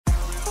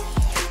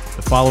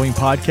The following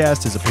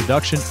podcast is a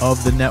production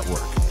of the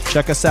network.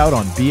 Check us out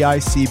on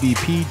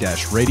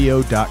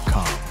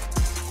bicbp-radio.com.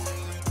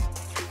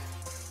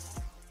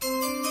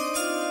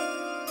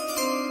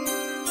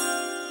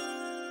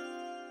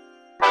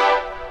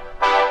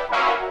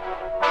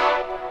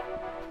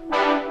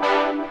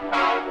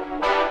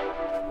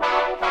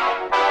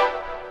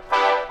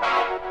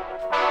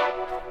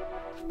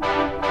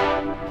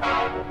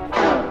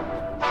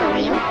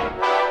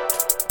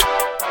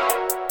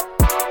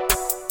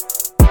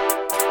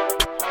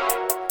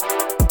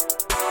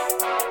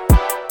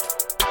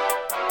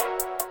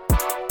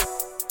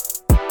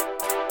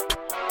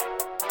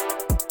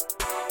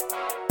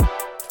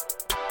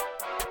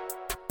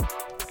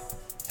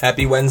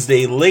 Happy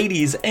Wednesday,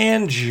 ladies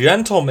and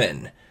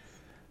gentlemen.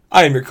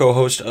 I am your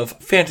co-host of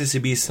Fantasy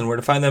Beasts, and where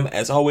to find them,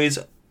 as always,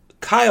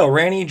 Kyle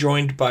Ranney,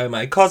 joined by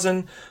my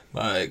cousin,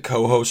 my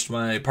co-host,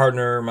 my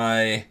partner,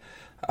 my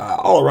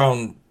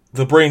all-around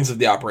the brains of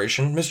the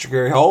operation, Mr.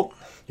 Gary Holt.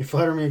 You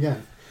flatter me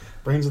again.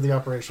 Brains of the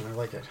operation, I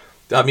like it.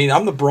 I mean,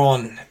 I'm the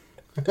brawn,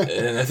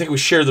 and I think we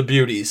share the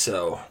beauty,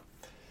 so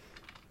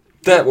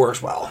that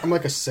works well. I'm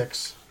like a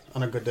 6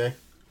 on a good day.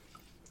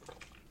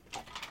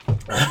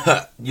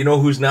 You know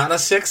who's not a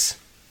 6?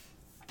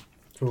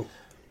 Who?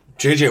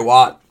 J.J.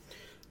 Watt.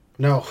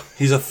 No.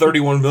 He's a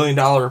 $31 million,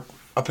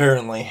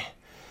 apparently.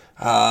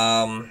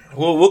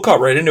 We'll cut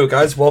right into it,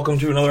 guys. Welcome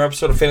to another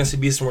episode of Fantasy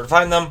Beasts and Where to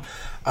Find Them.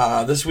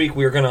 This week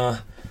we are going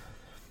to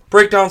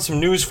break down some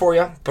news for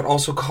you, but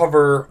also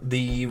cover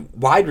the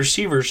wide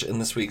receivers in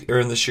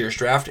this year's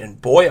draft.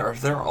 And boy, are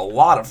there a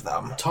lot of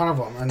them. A ton of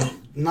them.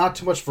 And not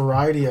too much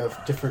variety of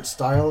different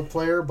style of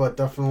player, but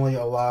definitely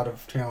a lot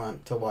of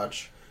talent to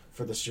watch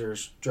for this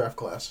year's draft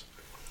class.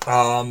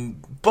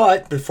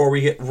 But before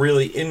we get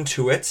really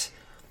into it,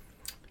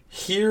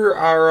 here's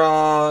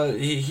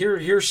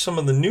some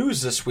of the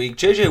news this week.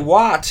 J.J.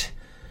 Watt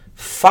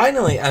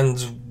finally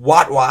ends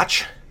Watt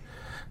Watch.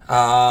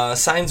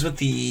 Signs with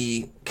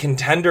the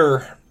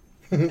contender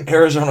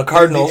Arizona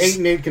Cardinals.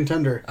 The 8-8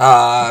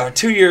 contender.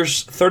 2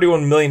 years,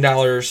 $31 million.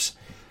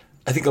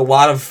 I think a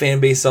lot of fan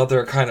base out there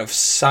are kind of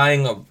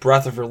sighing a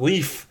breath of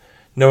relief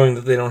knowing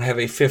that they don't have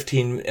a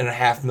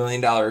 $15.5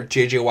 million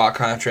J.J. Watt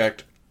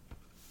contract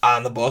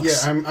on the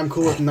books. Yeah, I'm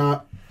cool with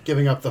not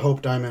giving up the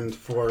Hope Diamond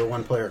for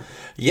one player.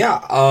 Yeah,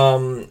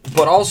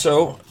 but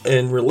also,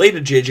 in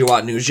related J.J.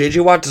 Watt news, J.J.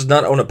 Watt does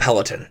not own a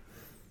Peloton.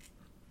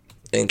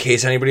 In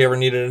case anybody ever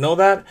needed to know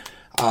that,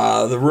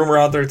 the rumor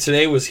out there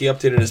today was he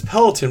updated his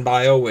Peloton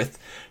bio with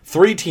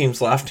 3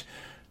 teams left,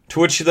 to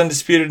which he then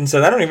disputed and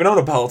said, I don't even own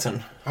a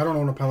Peloton. I don't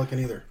own a Pelican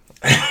either.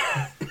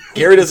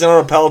 Gary doesn't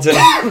own a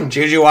Peloton.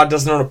 J.J. Watt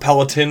doesn't own a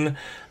Peloton.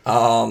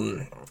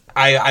 I'm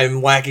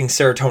lacking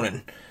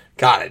serotonin.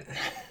 Got it.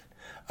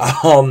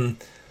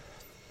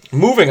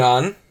 Moving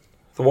on,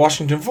 the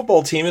Washington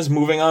football team is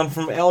moving on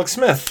from Alex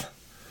Smith.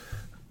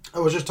 I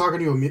was just talking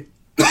to you a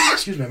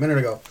minute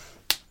ago.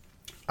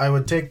 I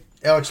would take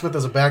Alex Smith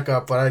as a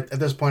backup, but at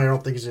this point I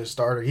don't think he's a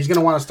starter. He's going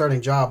to want a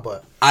starting job,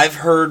 but I've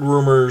heard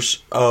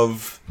rumors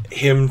of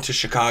him to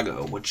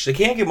Chicago, which they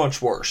can't get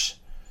much worse.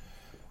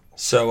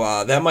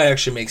 So that might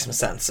actually make some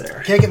sense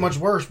there. Can't get much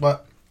worse,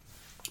 but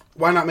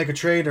why not make a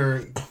trade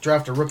or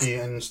draft a rookie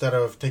instead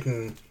of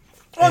taking...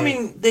 Well, I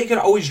mean, they could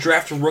always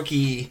draft a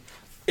rookie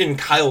in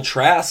Kyle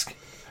Trask.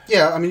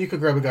 Yeah, I mean, you could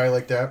grab a guy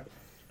like that.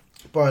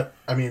 But,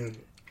 I mean,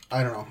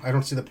 I don't know. I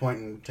don't see the point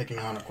in taking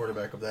on a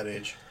quarterback of that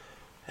age.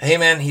 Hey,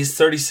 man, he's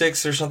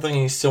 36 or something,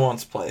 and he still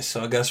wants to play.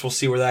 So I guess we'll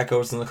see where that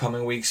goes in the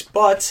coming weeks.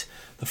 But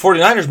the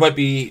 49ers might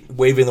be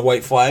waving the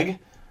white flag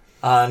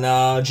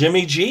on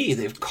Jimmy G.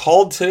 They've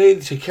called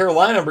today to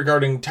Carolina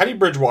regarding Teddy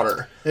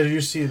Bridgewater. Did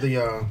you see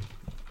the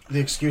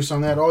excuse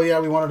on that? Oh, yeah,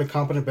 we wanted a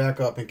competent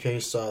backup in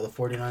case the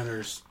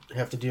 49ers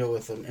have to deal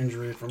with an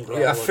injury from Garoppolo.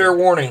 Yeah, fair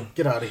warning.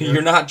 Get out of here.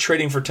 You're not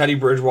trading for Teddy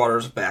Bridgewater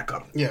as a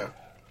backup. Yeah.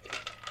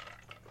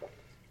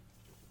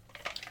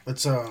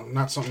 It's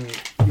not something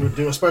you would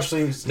do,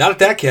 especially... Not at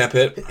that cap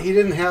hit. He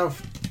didn't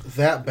have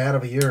that bad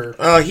of a year.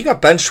 He got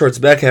benched towards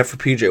the back half for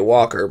P.J.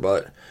 Walker,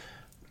 but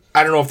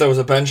I don't know if that was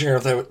a benching or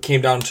if that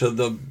came down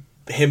to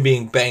him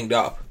being banged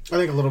up. I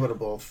think a little bit of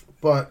both.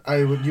 But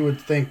you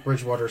would think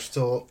Bridgewater's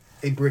still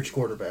a bridge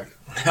quarterback.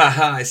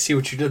 Haha, I see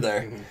what you did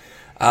there.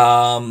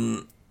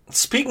 Mm-hmm.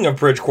 Speaking of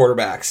bridge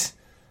quarterbacks,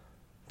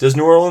 does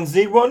New Orleans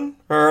need one?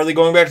 Or are they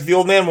going back to the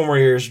old man one more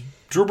years?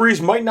 Drew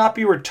Brees might not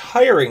be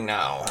retiring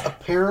now.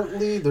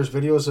 Apparently, there's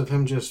videos of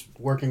him just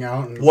working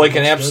out. And like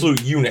an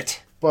absolute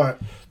unit. But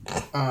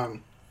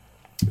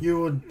you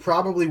would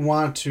probably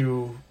want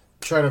to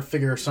try to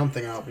figure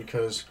something out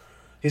because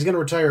he's going to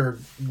retire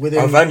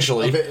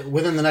eventually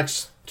within the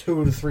next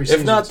 2 to 3 seasons.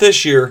 If not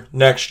this year,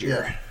 next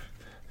year. Yeah.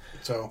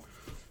 So,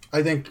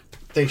 I think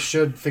they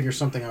should figure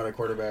something out at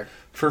quarterback.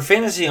 For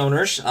fantasy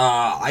owners,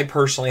 I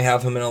personally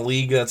have him in a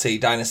league that's a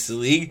dynasty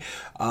league.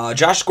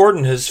 Josh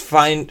Gordon has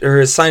signed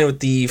with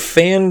the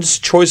Fans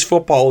Choice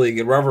Football League,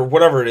 or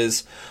whatever it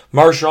is,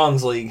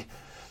 Marshawn's league,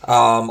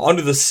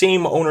 under the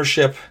same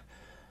ownership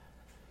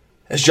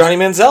as Johnny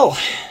Manziel.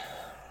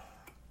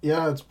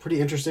 Yeah, it's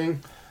pretty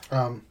interesting.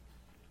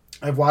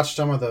 I've watched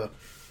some of the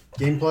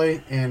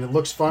gameplay, and it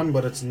looks fun,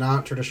 but it's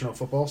not traditional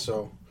football.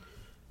 So,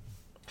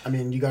 I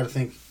mean, you got to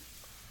think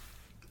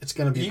it's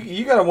going to be.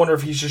 You got to wonder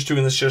if he's just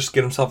doing this just to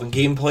get himself in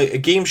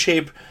game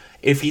shape.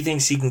 If he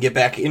thinks he can get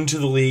back into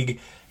the league,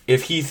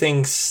 if he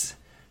thinks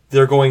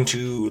they're going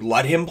to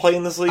let him play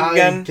in this league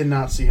again. I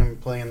cannot see him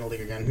playing in the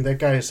league again. That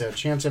guy has had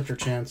chance after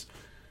chance,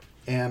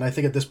 and I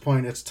think at this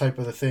point it's type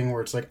of the thing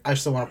where it's like, I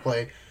still want to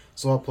play,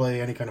 so I'll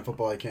play any kind of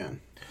football I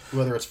can,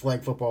 whether it's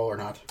flag football or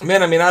not.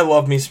 Man, I mean, I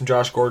love me some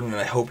Josh Gordon, and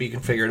I hope he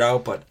can figure it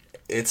out, but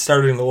it's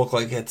starting to look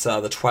like it's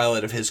the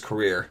twilight of his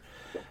career.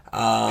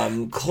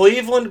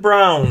 Cleveland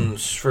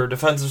Browns, for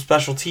defensive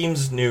special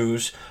teams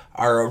news,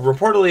 are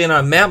reportedly in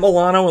on Matt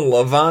Milano and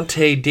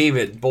Levante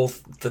David,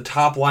 both the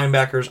top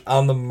linebackers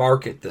on the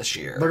market this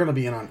year. They're going to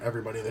be in on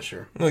everybody this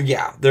year. Well,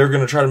 yeah, they're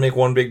going to try to make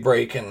one big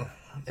break, and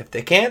if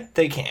they can't,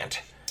 they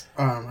can't.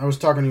 I was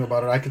talking to you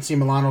about it. I can see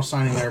Milano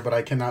signing there, but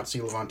I cannot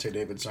see Levante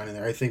David signing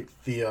there. I think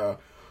the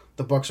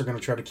Bucs are going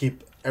to try to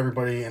keep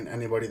everybody and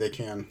anybody they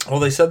can. Well,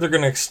 they said they're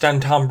going to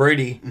extend Tom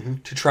Brady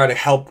to try to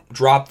help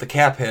drop the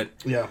cap hit.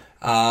 Yeah.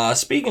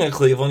 Speaking of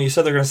Cleveland, you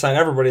said they're going to sign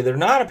everybody. They're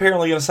not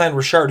apparently going to sign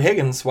Rashard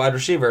Higgins, wide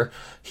receiver.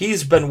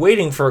 He's been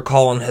waiting for a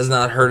call and has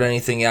not heard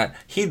anything yet.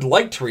 He'd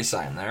like to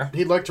resign there.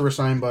 He'd like to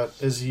resign, but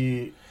is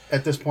he,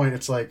 at this point,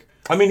 it's like...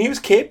 I mean, he was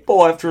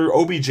capable after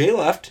OBJ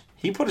left.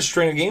 He put a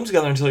string of games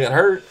together until he got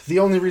hurt. The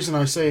only reason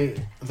I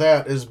say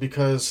that is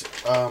because,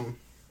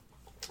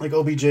 like,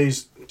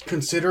 OBJ's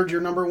considered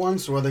your number one,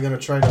 so are they going to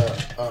try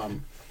to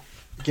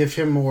give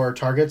him more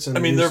targets? And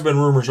I mean, there have been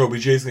rumors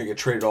OBJ's going to get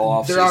traded all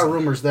off. There are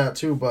rumors that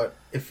too, but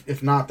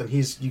if not, then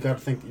you got to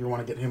think that you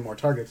want to get him more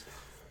targets.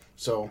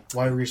 So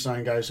why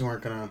re-sign guys who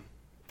aren't going to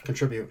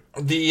contribute?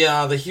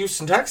 The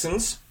Houston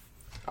Texans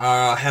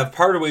have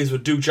parted ways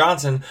with Duke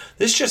Johnson.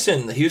 This just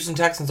in: the Houston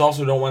Texans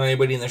also don't want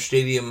anybody in their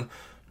stadium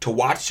to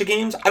watch the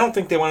games. I don't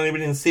think they want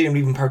anybody in the stadium to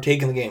even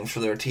partake in the games for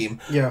their team.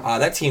 Yeah,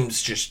 that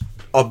team's just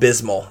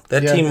abysmal.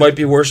 That team might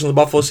be worse than the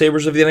Buffalo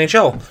Sabres of the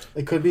NHL.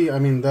 It could be. I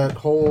mean, that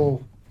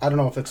whole... I don't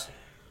know if it's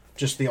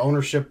just the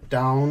ownership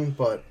down,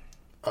 but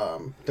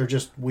they're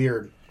just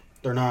weird.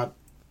 They're not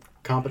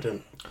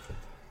competent.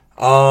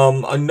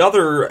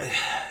 Another...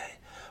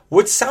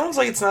 What sounds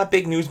like it's not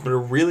big news, but it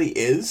really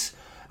is.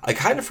 I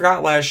kind of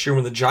forgot last year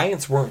when the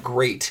Giants weren't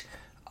great.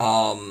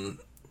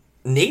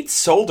 Nate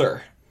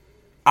Solder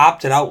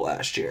opted out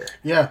last year.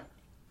 Yeah.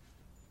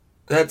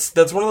 That's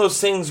one of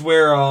those things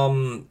where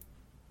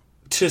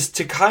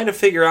to kind of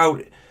figure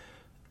out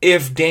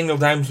if Daniel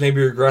Dimes maybe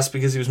regressed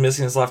because he was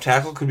missing his left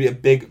tackle could be a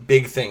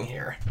big thing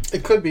here.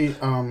 It could be,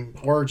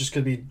 or it just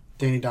could be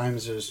Danny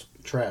Dimes is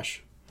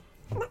trash.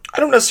 I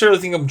don't necessarily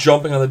think I'm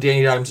jumping on the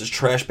Danny Dimes'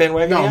 trash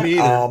bandwagon No, yet. me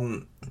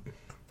either.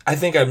 I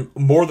think I'm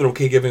more than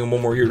okay giving him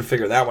one more year to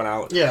figure that one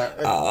out.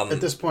 Yeah, at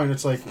this point,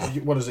 it's like,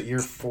 what is it, year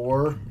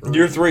 4?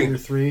 Year 3. Year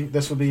 3.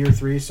 This would be year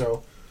 3,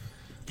 so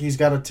he's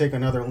got to take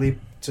another leap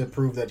to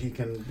prove that he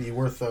can be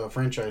worth a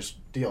franchise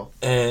deal.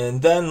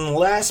 And then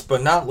last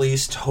but not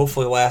least,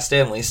 hopefully last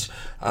and least,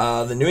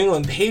 the New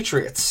England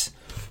Patriots.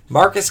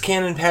 Marcus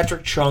Cannon,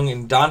 Patrick Chung,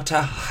 and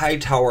Donta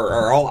Hightower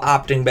are all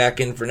opting back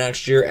in for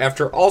next year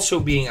after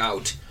also being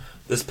out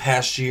this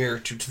past year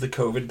due to the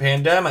COVID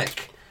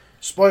pandemic.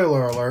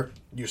 Spoiler alert,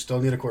 you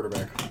still need a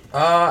quarterback.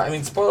 I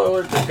mean, spoiler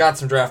alert, they've got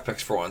some draft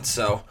picks for once,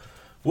 so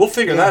we'll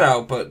figure that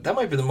out, but that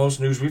might be the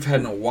most news we've had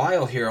in a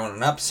while here on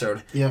an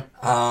episode. Yeah.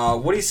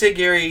 What do you say,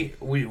 Gary?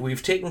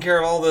 We've taken care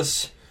of all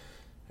this.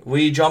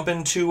 We jump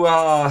into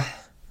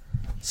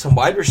some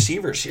wide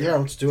receivers here. Yeah,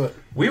 let's do it.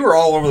 We were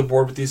all over the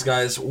board with these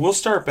guys. We'll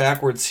start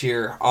backwards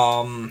here.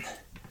 We're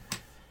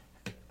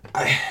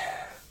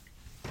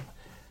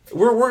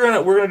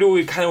gonna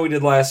do kind of what we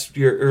did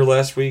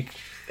last week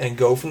and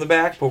go from the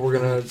back, but we're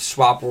gonna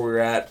swap where we're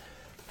at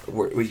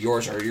with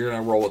yours. Or you're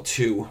gonna roll it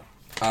 2.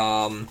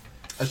 I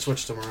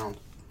switched them around.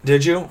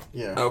 Did you?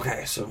 Yeah.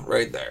 Okay, so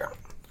right there.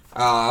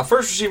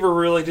 First receiver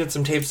really did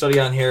some tape study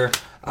on here.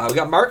 We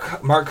got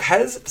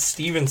Marquez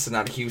Stevenson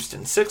out of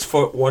Houston, 6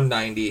 foot,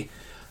 190.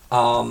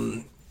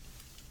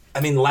 I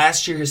mean,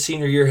 last year, his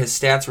senior year, his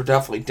stats were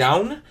definitely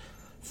down.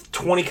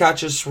 20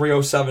 catches,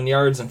 307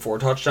 yards, and 4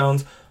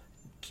 touchdowns.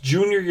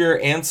 Junior year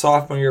and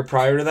sophomore year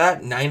prior to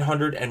that,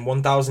 900 and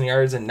 1,000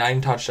 yards and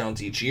 9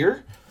 touchdowns each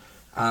year.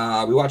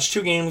 We watched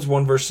 2 games,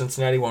 one versus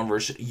Cincinnati, one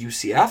versus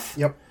UCF.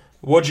 Yep.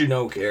 What'd you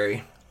know,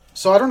 Gary?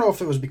 So I don't know if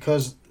it was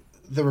because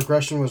the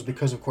regression was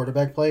because of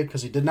quarterback play,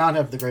 because he did not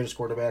have the greatest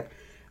quarterback.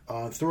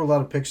 Threw a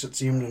lot of picks, it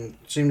seemed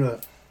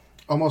to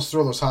almost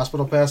throw those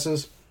hospital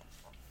passes.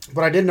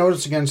 But I did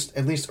notice against,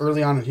 at least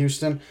early on in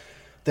Houston,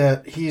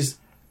 that he's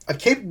a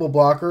capable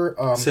blocker.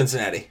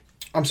 Cincinnati.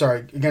 I'm sorry,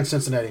 against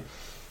Cincinnati.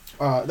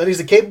 That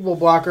he's a capable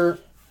blocker,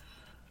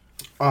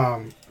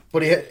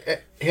 but he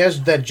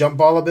has that jump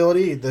ball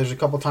ability. There's a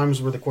couple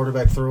times where the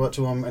quarterback threw it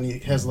to him, and he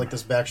has like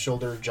this back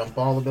shoulder jump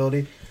ball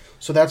ability.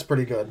 So that's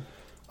pretty good.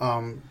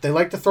 They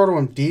like to throw to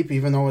him deep,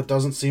 even though it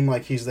doesn't seem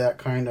like he's that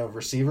kind of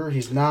receiver.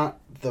 He's not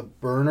the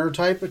burner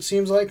type, it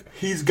seems like.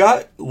 He's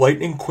got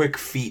lightning quick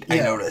feet, I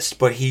Yeah. noticed,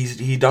 but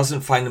he doesn't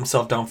find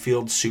himself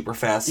downfield super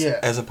fast Yeah.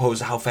 as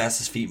opposed to how fast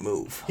his feet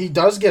move. He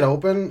does get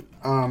open,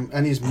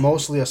 and he's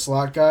mostly a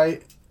slot guy,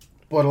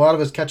 but a lot of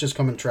his catches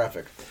come in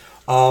traffic.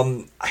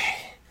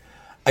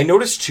 I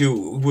noticed,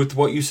 too, with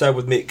what you said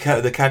with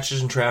the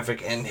catches in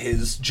traffic and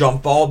his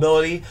jump ball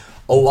ability,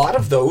 a lot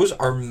of those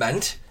are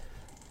meant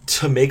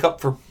to make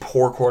up for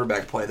poor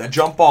quarterback play. That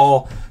jump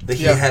ball that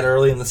he Yeah. had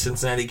early in the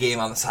Cincinnati game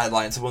on the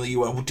sidelines, someone that you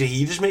went, did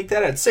he just make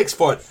that at 6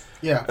 foot?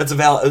 Yeah. It's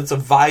a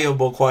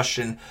viable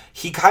question.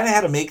 He kind of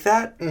had to make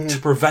that to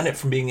prevent it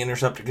from being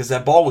intercepted because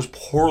that ball was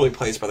poorly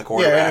placed by the Yeah,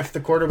 quarterback. and if the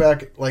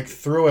quarterback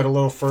threw it a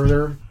little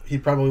further, he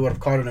probably would have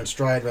caught it in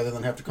stride rather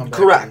than have to come back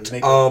Correct. and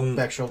make a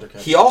back shoulder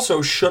catch. He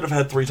also should have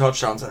had 3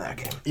 touchdowns in that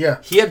game. Yeah.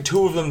 He had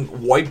 2 of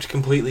them wiped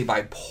completely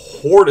by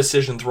poor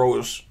decision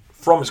throws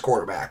from his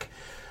quarterback.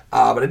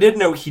 But I did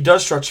note he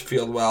does stretch the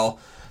field well.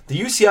 The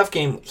UCF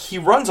game, he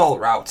runs all the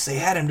routes. They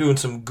had him doing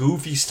some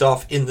goofy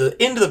stuff into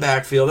the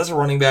backfield as a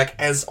running back,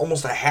 as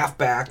almost a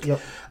halfback.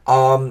 Yep.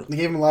 They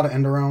gave him a lot of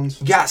end arounds.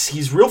 Yes,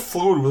 he's real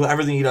fluid with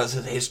everything he does.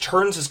 His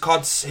turns, his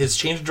cuts, his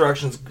change of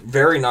directions,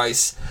 very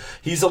nice.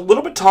 He's a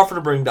little bit tougher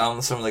to bring down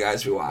than some of the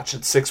guys we watch.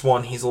 At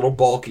 6'1", he's a little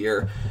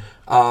bulkier.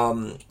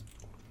 And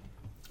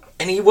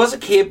he was a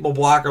capable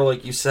blocker,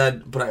 like you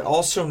said, but I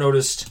also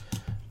noticed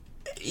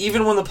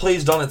even when the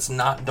play's done, it's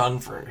not done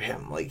for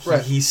him.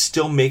 Right. He's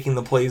still making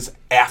the plays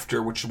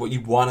after, which is what you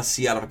want to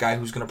see out of a guy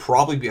who's going to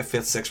probably be a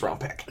 5th, 6th round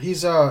pick.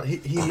 He's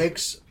he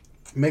makes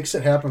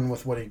it happen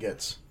with what he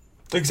gets.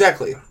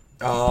 Exactly.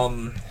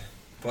 But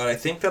I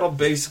think that'll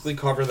basically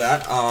cover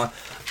that.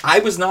 I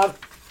was not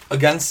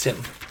against him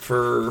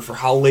for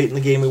how late in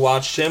the game we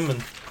watched him, and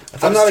I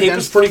thought his tape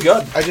was pretty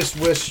good. I just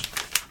wish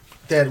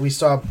that we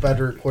saw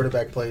better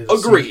quarterback plays.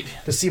 Agreed.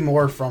 To see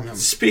more from him.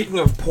 Speaking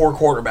of poor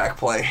quarterback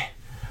play,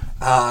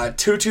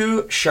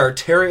 Tutu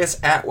Charterius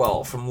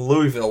Atwell from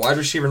Louisville, wide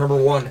receiver number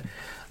 1,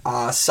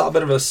 saw a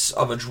bit of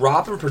a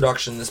drop in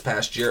production this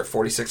past year at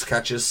 46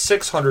 catches,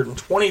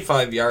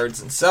 625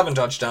 yards, and 7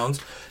 touchdowns,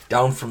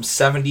 down from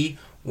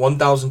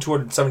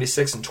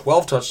 1,276 and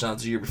 12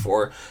 touchdowns the year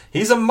before.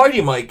 He's a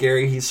mighty Mike,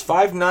 Gary. He's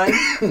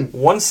 5'9",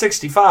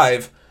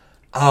 165.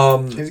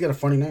 He's got a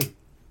funny name.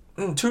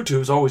 Tutu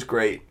is always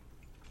great,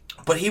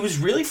 but he was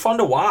really fun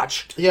to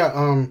watch.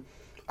 Yeah.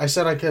 I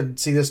said I could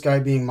see this guy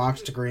being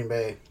mocked to Green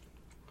Bay.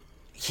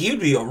 He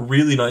would be a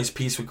really nice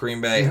piece with Green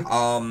Bay.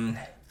 Mm-hmm.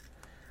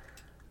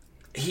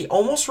 He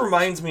almost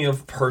reminds me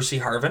of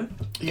Percy Harvin.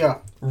 Yeah.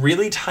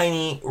 Really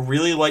tiny,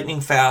 really lightning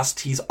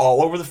fast. He's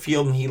all over the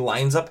field and he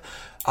lines up.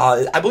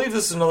 I believe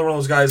this is another one of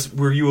those guys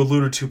where you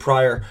alluded to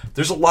prior.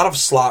 There's a lot of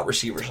slot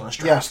receivers on this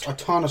draft. Yes, a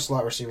ton of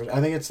slot receivers.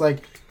 I think it's like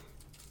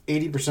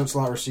 80%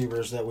 slot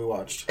receivers that we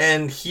watched.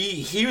 And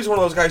he was one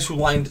of those guys who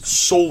lined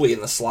solely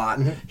in the slot.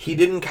 Mm-hmm. He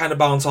didn't kind of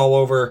bounce all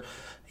over.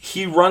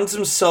 He runs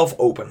himself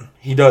open.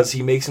 He does.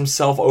 He makes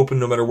himself open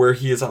no matter where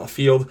he is on the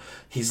field.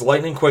 He's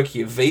lightning quick. He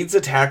evades the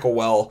tackle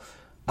well.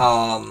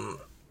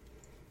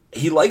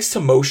 He likes to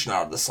motion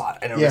out of the slot.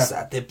 I noticed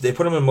that. They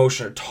put him in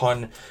motion a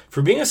ton.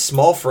 For being a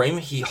small frame,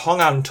 he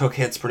hung out and took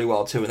hits pretty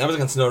well too. And that was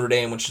against Notre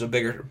Dame, which is a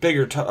bigger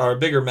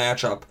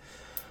matchup.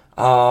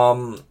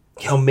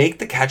 He'll make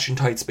the catch in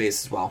tight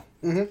space as well.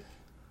 Mm-hmm.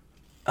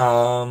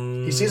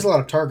 He sees a lot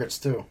of targets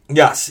too.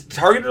 Yes,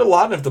 targeted a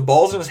lot, and if the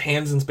ball's in his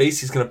hands in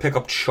space, he's going to pick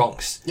up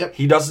chunks. Yep.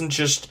 He doesn't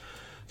just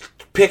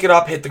pick it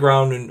up, hit the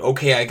ground, and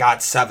okay, I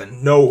got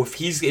 7. No, if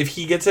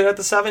he gets it at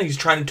the 7, he's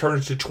trying to turn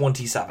it to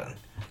 27.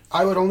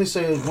 I would only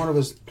say one of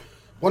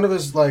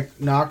his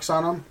knocks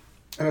on him,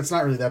 and it's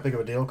not really that big of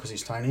a deal because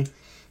he's tiny,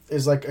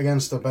 is like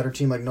against a better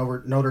team like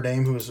Notre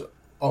Dame, who's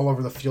all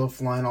over the field,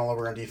 flying all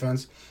over on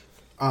defense.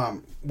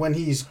 When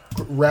he's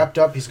wrapped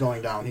up, he's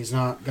going down. He's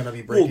not going to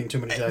be breaking too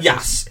many tackles.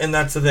 Yes, and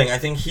that's the thing. I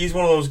think he's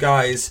one of those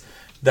guys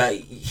that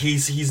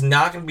he's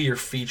not going to be your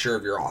feature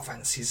of your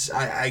offense. He's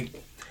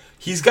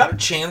got a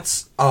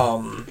chance.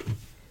 I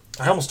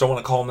almost don't want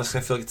to call him this.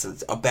 I feel like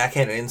it's a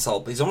backhanded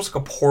insult, but he's almost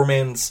like a poor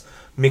man's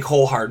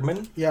Mecole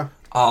Hardman. Yeah.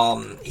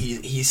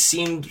 He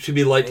seemed to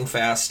be lightning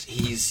fast.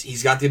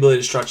 He's got the ability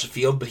to stretch the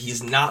field, but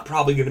he's not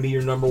probably going to be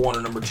your number 1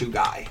 or number 2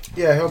 guy.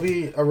 Yeah, he'll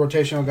be a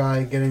rotational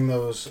guy, getting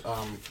those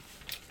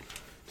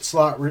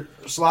slot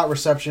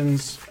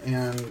receptions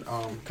and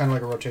kind of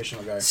like a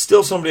rotational guy.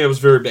 Still somebody I was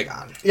very big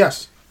on.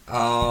 Yes.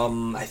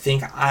 I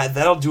think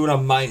that'll do it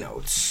on my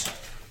notes.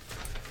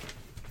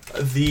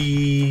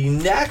 The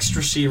next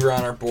receiver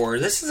on our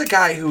board, this is a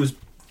guy who's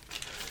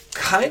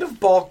kind of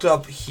bulked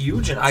up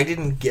huge, and I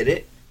didn't get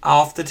it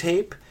off the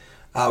tape.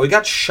 We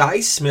got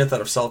Shi Smith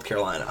out of South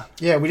Carolina.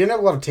 Yeah, we didn't have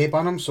a lot of tape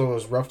on him, so it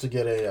was rough to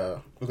get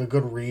a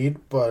good read.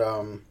 But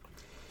I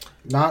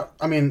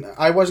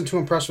wasn't too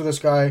impressed with this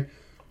guy.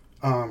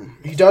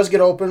 He does get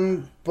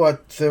open,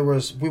 but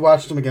we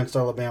watched him against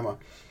Alabama.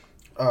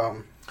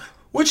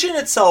 Which in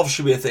itself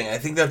should be a thing. I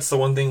think that's the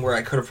one thing where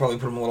I could have probably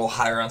put him a little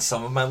higher on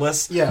some of my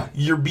lists. Yeah.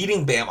 You're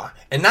beating Bama.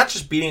 And not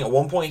just beating. At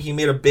one point, he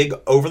made a big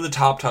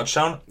over-the-top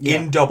touchdown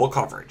in double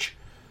coverage.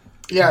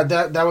 Yeah,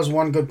 that was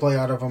one good play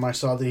out of him. I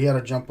saw that he had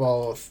a jump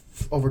ball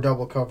over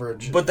double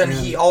coverage. But then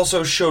he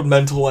also showed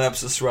mental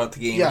lapses throughout the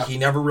game. Yeah. He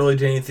never really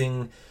did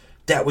anything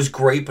that was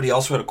great, but he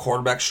also had a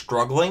quarterback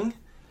struggling.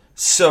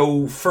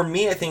 So for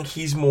me, I think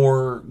he's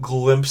more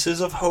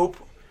glimpses of hope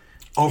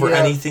over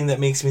anything that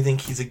makes me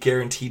think he's a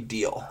guaranteed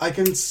deal. I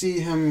can see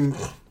him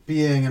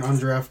being an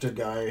undrafted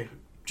guy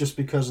just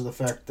because of the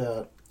fact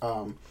that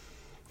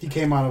he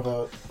came out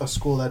of a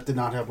school that did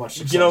not have much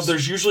success. You know,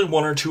 there's usually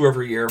one or two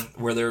every year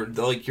where they're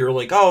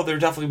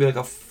definitely be like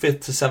a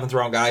 5th to 7th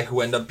round guy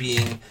who end up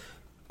being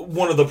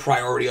one of the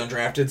priority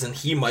undrafteds, and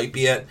he might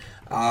be it.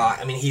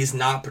 He's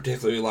not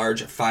particularly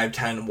large at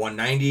 5'10",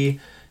 190.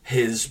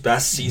 His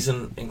best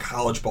season in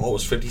college ball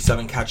was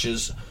 57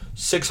 catches,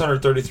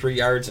 633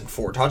 yards, and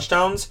 4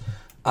 touchdowns.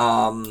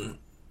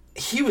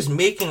 He was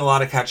making a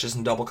lot of catches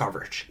in double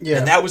coverage. Yeah.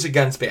 And that was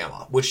against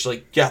Bama, which,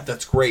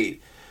 that's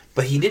great.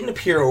 But he didn't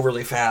appear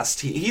overly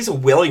fast. He's a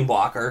willing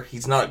blocker.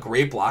 He's not a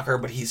great blocker,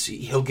 but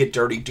he'll get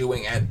dirty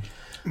doing it.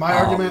 My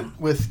argument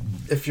with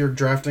if you're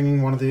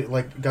drafting one of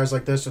the guys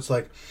like this, it's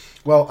like,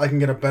 well, I can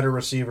get a better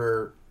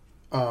receiver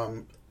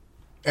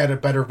at a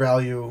better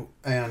value,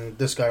 and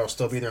this guy will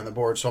still be there on the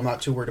board, so I'm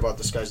not too worried about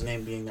this guy's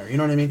name being there. You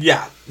know what I mean?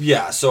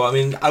 Yeah. So,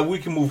 we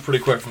can move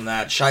pretty quick from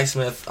that. Shi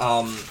Smith,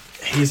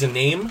 he's a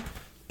name,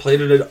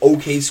 played at an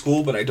okay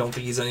school, but I don't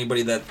think he's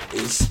anybody that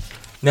is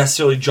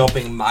necessarily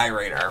jumping my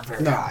radar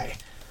very high.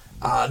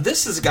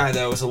 This is a guy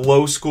that was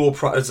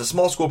a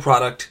small school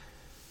product,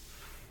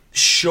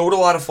 showed a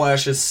lot of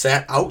flashes,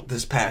 sat out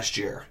this past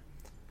year.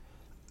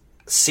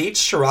 Sage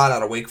Surratt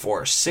out of Wake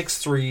Forest,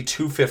 6'3",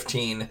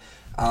 215.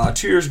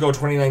 2 years ago,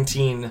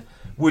 2019,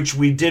 which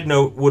we did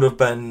note would have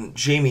been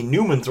Jamie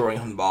Newman throwing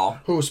him the ball.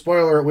 Who,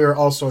 spoiler, we were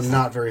also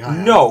not very high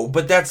on. No,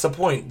 but that's the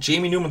point.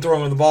 Jamie Newman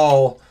throwing him the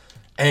ball,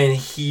 and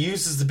he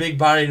uses the big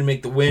body to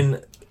make the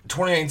win.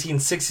 2019,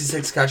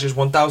 66 catches,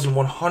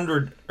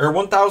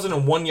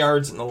 1,001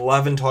 yards, and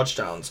 11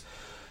 touchdowns.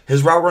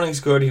 His route running is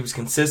good. He was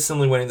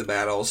consistently winning the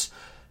battles.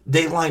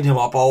 They lined him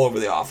up all over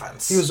the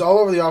offense. He was all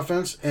over the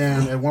offense,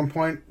 and at one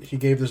point, he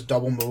gave this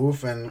double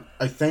move, and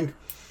I don't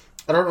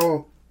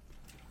know,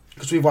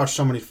 because we've watched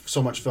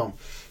so much film,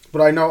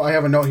 but I know I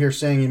have a note here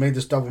saying he made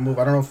this double move.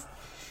 I don't know if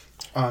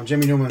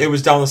Jamie Newman... It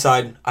was down the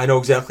side. I know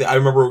exactly. I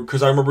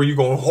remember you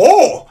going,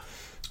 oh!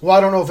 Well, I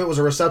don't know if it was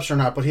a reception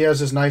or not, but he has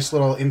this nice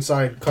little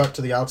inside cut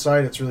to the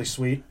outside. It's really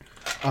sweet.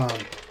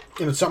 And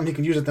it's something he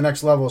can use at the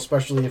next level,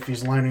 especially if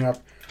he's lining up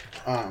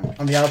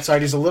on the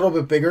outside. He's a little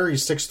bit bigger.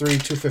 He's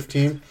 6'3",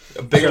 215.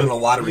 Bigger than a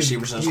lot of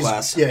receivers in his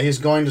class. Yeah, he's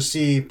going to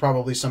see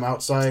probably some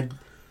outside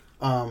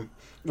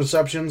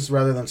receptions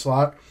rather than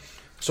slot.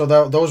 So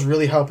those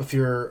really help if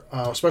you're,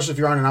 especially if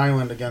you're on an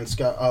island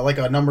against like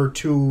a number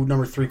 2,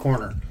 number 3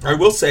 corner. I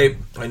will say,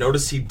 I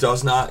noticed he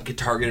does not get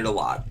targeted a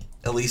lot.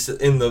 At least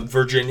in the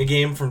Virginia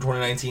game from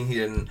 2019, he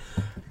didn't.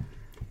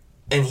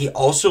 And he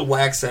also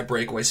lacks that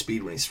breakaway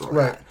speed when he's throwing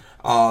right. at.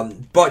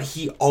 But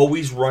he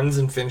always runs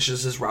and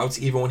finishes his routes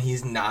even when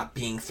he's not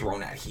being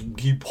thrown at.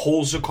 He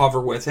pulls the cover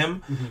with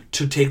him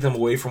to take them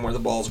away from where the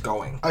ball's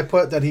going. I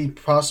put that he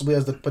possibly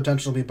has the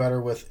potential to be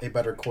better with a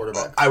better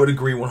quarterback. I would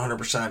agree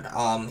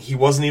 100%. He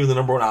wasn't even the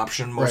number 1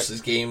 option most of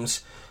his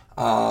games.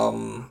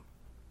 And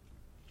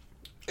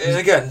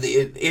again,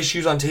 the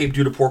issues on tape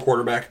due to poor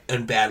quarterback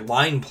and bad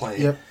line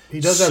play. Yep. He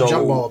does have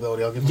jump ball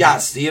ability. I'll give him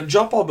yes, that. he had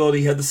jump ball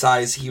ability. He had the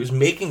size. He was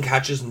making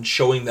catches and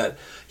showing that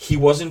he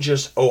wasn't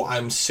just,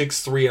 I'm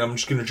 6'3" and I'm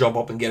just going to jump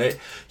up and get it.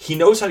 He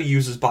knows how to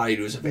use his body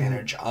to his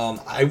advantage.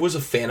 I was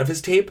a fan of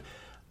his tape.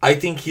 I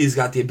think he's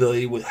got the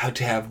ability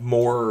to have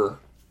more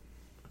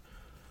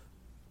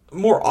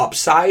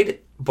upside,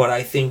 but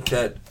I think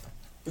that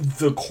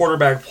the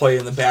quarterback play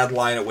and the bad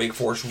line at Wake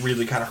Forest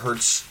really kind of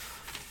hurts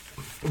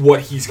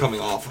what he's coming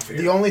off of here.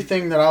 The only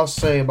thing that I'll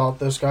say about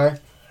this guy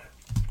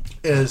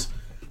is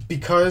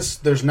because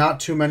there's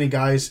not too many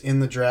guys in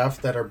the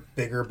draft that are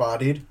bigger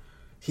bodied,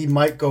 he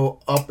might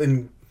go up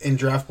in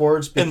draft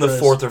boards. Because, in the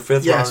 4th or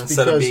 5th round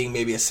instead of being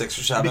maybe a 6th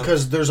or 7th.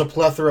 Because there's a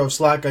plethora of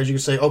slot guys. You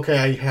can say, okay,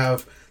 I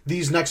have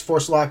these next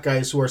 4 slot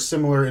guys who are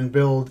similar in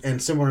build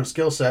and similar in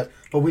skill set,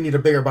 but we need a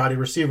bigger body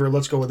receiver.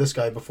 Let's go with this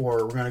guy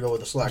before we're going to go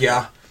with the slot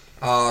guy.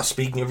 Yeah.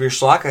 Speaking of your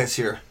slot guys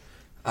here,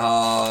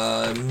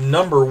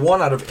 number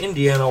 1 out of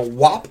Indiana,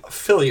 Whop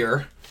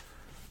Phillier.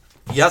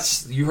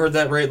 Yes, you heard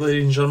that right,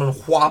 ladies and gentlemen.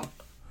 Whop.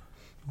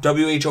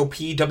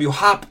 W-H-O-P,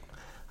 W-Hop.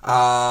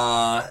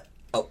 5'11",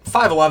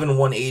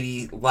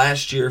 180.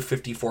 Last year,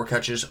 54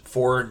 catches,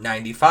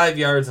 495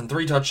 yards, and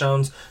 3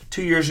 touchdowns.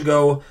 2 years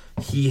ago,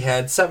 he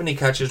had 70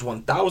 catches,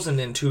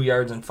 1,002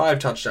 yards, and 5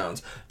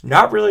 touchdowns.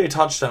 Not really a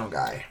touchdown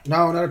guy.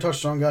 No, not a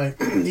touchdown guy.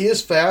 He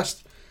is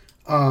fast.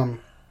 And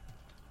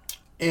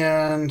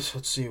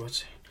let's see.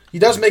 He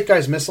does make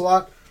guys miss a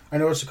lot. I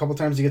noticed a couple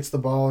times he gets the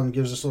ball and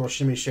gives this little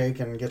shimmy shake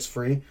and gets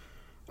free.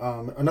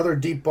 Another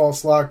deep ball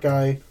slot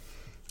guy.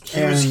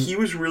 He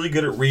was really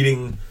good at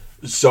reading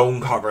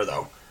zone cover,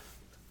 though.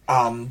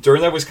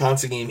 during that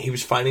Wisconsin game, he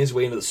was finding his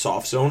way into the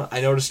soft zone.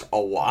 I noticed a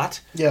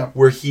lot. Yeah.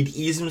 Where he'd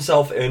ease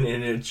himself in,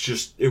 and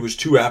it was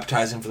too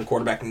appetizing for the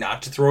quarterback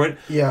not to throw it.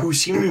 Yeah. Who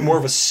seemed to be more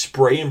of a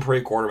spray and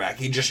pray quarterback.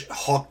 He just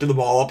hawked the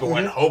ball up and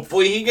went,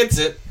 hopefully he gets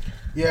it.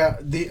 Yeah.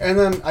 And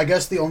then I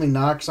guess the only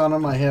knocks on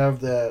him I have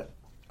that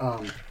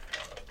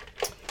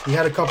he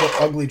had a couple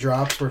ugly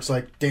drops where it's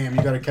like, damn,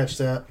 you got to catch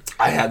that.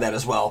 I had that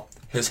as well.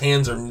 His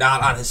hands are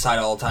not on his side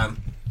all the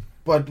time.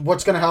 But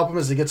what's going to help him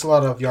is he gets a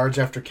lot of yards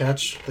after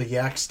catch, the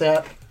yak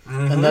stat.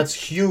 Mm-hmm. And that's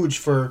huge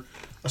for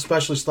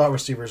especially slot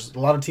receivers. A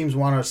lot of teams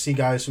want to see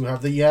guys who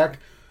have the yak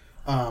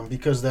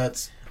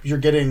because you're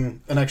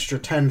getting an extra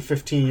 10,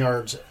 15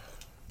 yards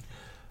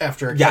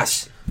after a catch.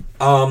 Yes.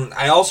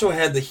 I also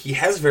had he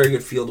has very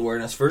good field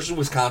awareness. Versus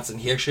Wisconsin,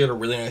 he actually had a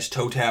really nice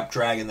toe tap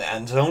drag in the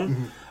end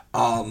zone.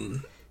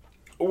 Mm-hmm.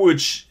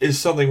 Which is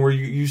something where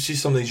you see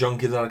some of these young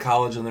kids out of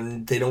college and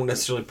then they don't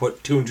necessarily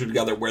put two and two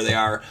together where they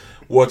are,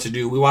 what to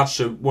do. We watched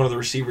one of the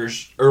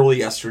receivers early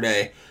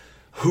yesterday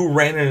who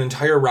ran an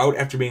entire route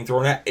after being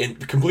thrown at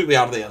and completely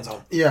out of the end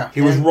zone. Yeah. He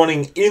was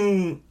running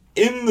in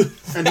the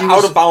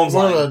out of bounds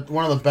line.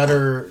 One of the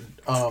better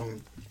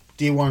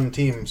D1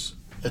 teams.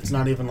 It's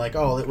not even like,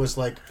 it was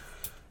like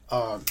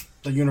the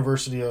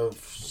University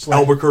of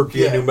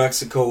Albuquerque, New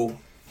Mexico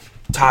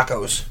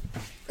Tacos.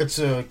 It's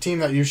a team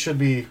that you should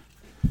be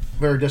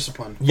very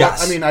disciplined. Yes.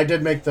 But, I mean, I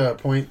did make the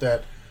point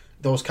that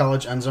those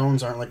college end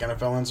zones aren't like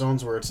NFL end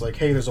zones where it's like,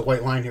 hey, there's a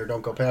white line here,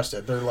 don't go past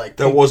it. They're like...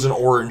 There was an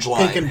orange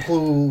line.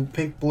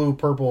 Pink, blue,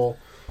 purple.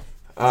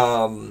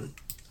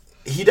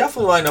 He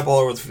definitely lined up all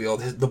over the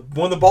field.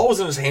 When the ball was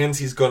in his hands,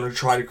 he's going to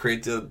try to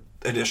create the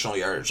additional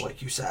yardage,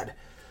 like you said.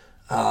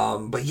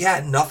 But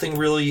yeah, nothing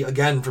really,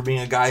 again, for being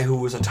a guy who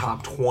was a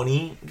top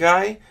 20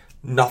 guy,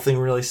 nothing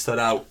really stood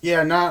out.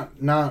 Yeah,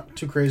 not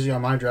too crazy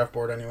on my draft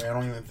board anyway. I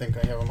don't even think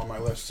I have him on my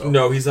list. So.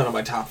 No, he's not on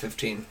my top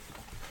 15.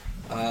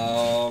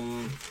 Our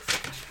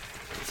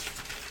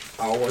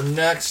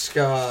next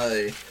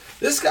guy.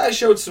 This guy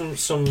showed some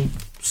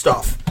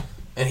stuff.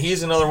 And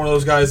he's another one of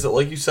those guys that,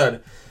 like you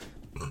said,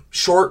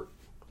 short,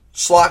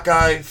 slot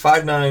guy,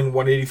 5'9",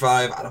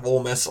 185, out of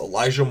Ole Miss,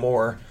 Elijah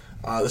Moore.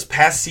 This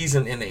past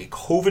season, in a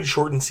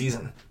COVID-shortened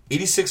season,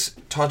 86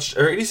 receptions.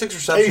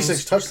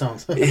 86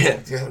 touchdowns.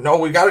 Yeah, no,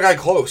 we got a guy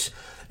close.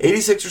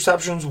 86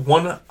 receptions,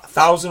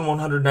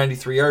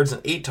 1,193 yards,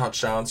 and 8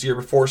 touchdowns. The year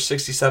before,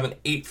 67,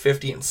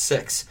 850, and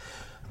 6.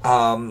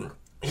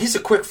 He's a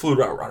quick fluid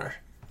route runner.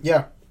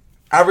 Yeah.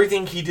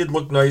 Everything he did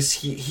looked nice.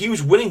 He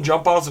was winning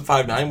jump outs at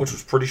 5'9", which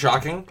was pretty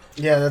shocking.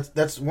 Yeah,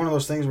 that's one of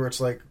those things where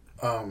it's like,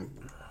 where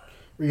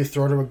you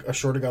throw to a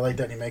shorter guy like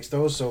that and he makes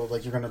those, so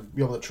like you're going to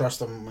be able to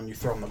trust him when you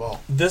throw him the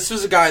ball. This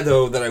is a guy,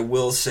 though, that I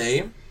will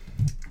say,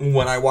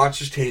 when I watched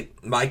his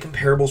tape, my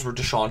comparables were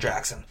Deshaun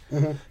Jackson.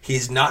 Mm-hmm.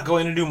 He's not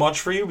going to do much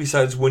for you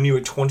besides win you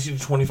a 20 to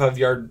 25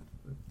 yard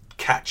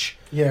catch.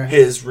 Yeah.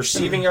 His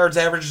receiving yards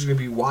average is going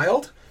to be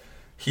wild.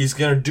 He's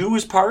going to do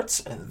his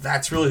parts, and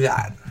that's really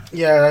that.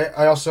 Yeah,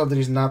 I also said that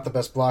he's not the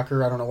best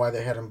blocker. I don't know why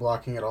they had him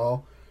blocking at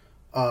all.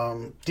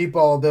 Deep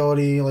ball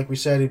ability, like we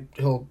said,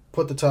 he'll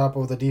put the top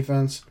over the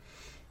defense.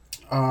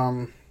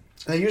 And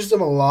they used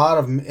him in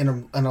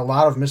a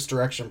lot of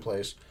misdirection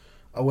plays,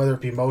 whether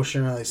it be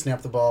motion and they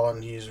snap the ball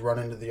and he's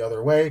running to the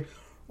other way,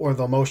 or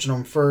they'll motion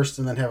him first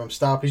and then have him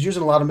stop. He's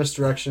using a lot of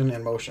misdirection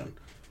and motion.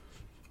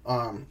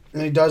 And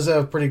he does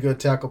have pretty good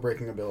tackle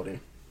breaking ability.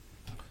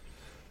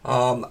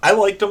 I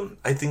liked him.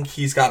 I think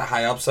he's got a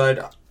high upside.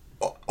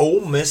 Ole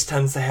Miss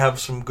tends to have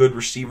some good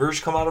receivers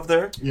come out of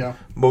there. Yeah.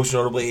 Most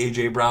notably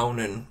A.J. Brown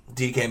and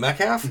DK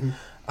Metcalf. Mm-hmm.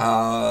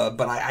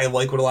 But I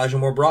like what Elijah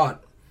Moore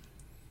brought.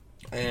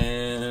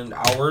 And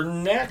our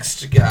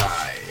next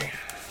guy.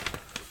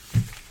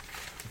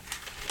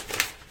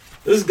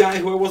 This guy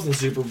who I wasn't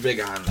super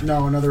big on.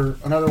 No, another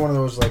one of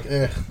those like,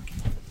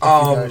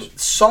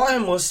 saw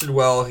him listed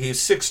well. He's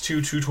 6'2",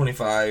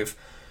 225.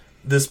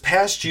 This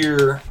past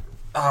year,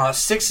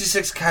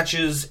 66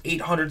 catches,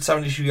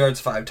 872 yards,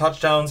 5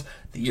 touchdowns.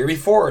 The year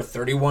before,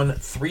 31,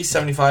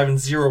 375, and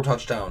 0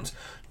 touchdowns.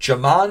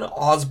 Jamon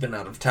Osborne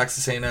out of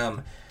Texas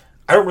A&M.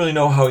 I don't really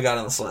know how he got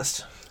on this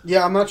list.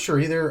 Yeah, I'm not sure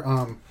either.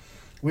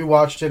 We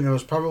watched it, and it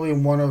was probably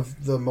one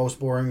of the most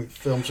boring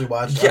films we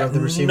watched out of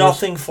the receivers.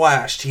 Nothing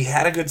flashed. He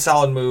had a good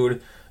solid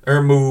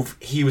move.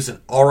 He was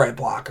an all-right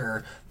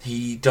blocker.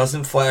 He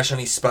doesn't flash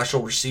any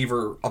special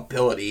receiver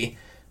ability.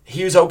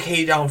 He was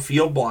okay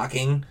downfield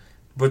blocking,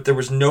 but there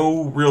was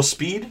no real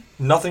speed,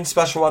 nothing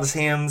special about his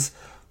hands,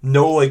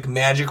 no like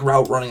magic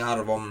route running out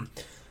of him.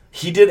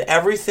 He did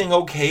everything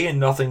okay and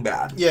nothing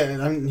bad. Yeah,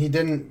 and he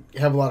didn't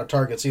have a lot of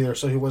targets either,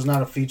 so he was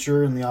not a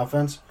feature in the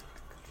offense.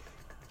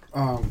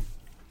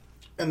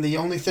 And the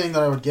only thing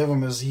that I would give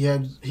him is he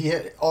had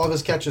all of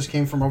his catches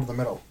came from over the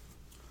middle.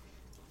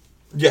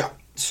 Yeah,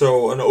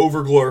 so an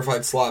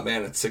over-glorified slot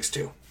man at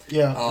 6'2".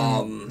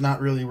 Yeah, not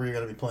really where you're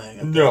going to be playing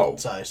at that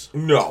size.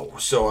 No,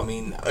 so I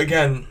mean,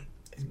 again,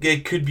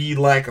 it could be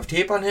lack of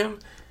tape on him,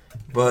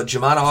 but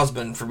Jamon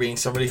Osborne, for being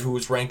somebody who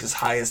was ranked as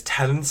high as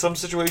 10 in some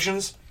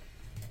situations,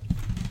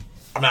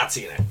 I'm not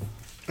seeing it.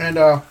 And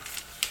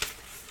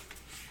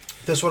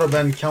This would have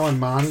been Kellen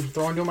Mond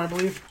throwing to him, I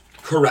believe.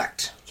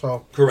 Correct.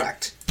 So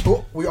Correct.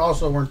 who we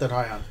also weren't that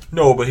high on.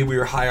 No, but we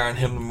were higher on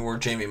him than we were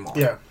Jamie Moore.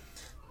 Yeah.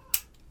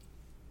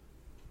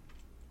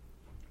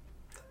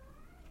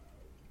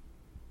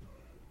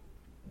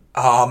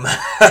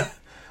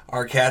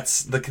 Our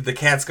cat's the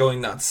cat's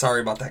going nuts.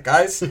 Sorry about that,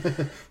 guys. We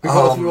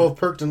both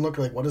perked and looked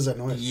like, what is that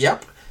noise?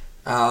 Yep.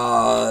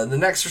 The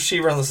next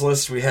receiver on this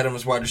list, we had him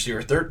as wide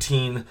receiver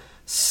 13,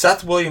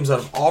 Seth Williams out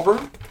of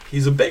Auburn.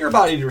 He's a bigger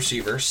bodied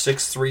receiver,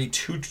 6'3",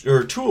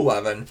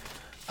 211.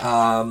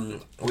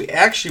 We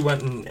actually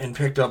went and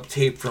picked up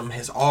tape from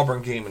his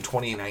Auburn game in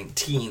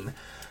 2019.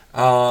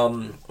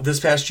 This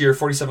past year,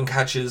 47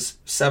 catches,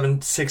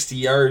 760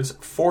 yards,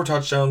 4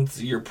 touchdowns.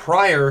 The year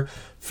prior,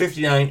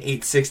 59,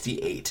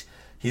 868.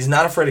 He's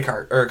not afraid of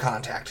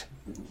contact.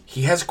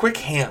 He has quick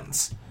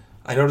hands.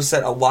 I noticed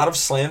that a lot of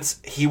slants,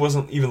 he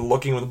wasn't even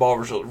looking when the ball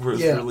was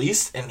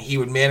released, and he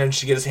would manage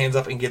to get his hands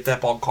up and get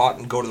that ball caught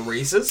and go to the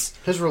races.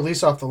 His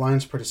release off the line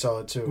is pretty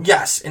solid, too.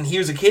 Yes, and he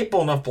was a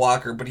capable enough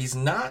blocker, but he's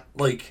not,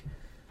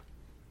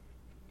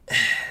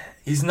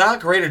 he's not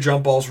great at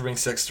jump balls for being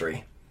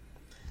 6'3".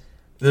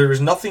 There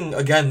was nothing,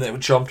 again, that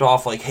jumped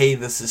off like, hey,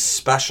 this is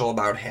special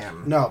about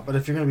him. No, but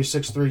if you're going to be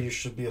 6'3", you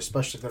should be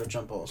especially good at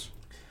jump balls.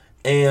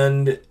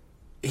 And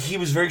he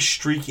was very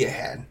streaky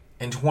ahead.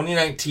 In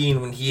 2019,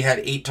 when he had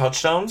 8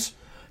 touchdowns,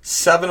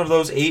 7 of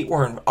those 8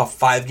 were in a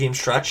 5-game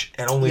stretch,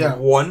 and only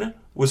 1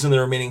 was in the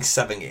remaining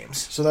 7 games.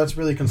 So that's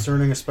really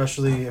concerning,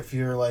 especially if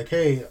you're like,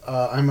 hey,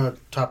 I'm a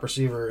top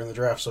receiver in the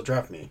draft, so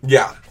draft me.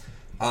 Yeah.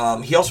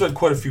 He also had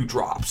quite a few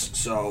drops,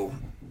 so...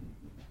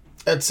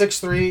 At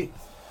 6'3",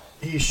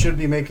 he should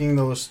be making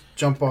those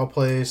jump ball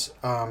plays.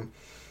 I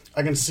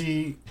can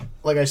see,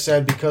 like I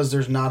said, because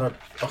there's not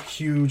a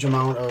huge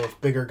amount of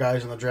bigger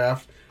guys in the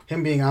draft,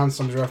 him being on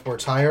some draft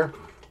boards higher.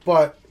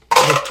 But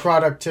with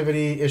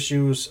productivity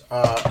issues,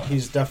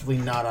 he's definitely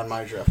not on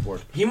my draft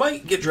board. He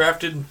might get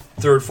drafted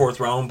 3rd,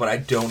 4th round, but I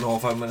don't know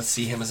if I'm going to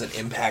see him as an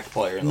impact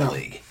player in the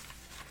league.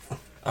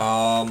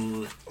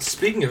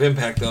 Speaking of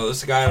impact, though, this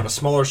is a guy out of a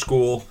smaller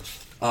school.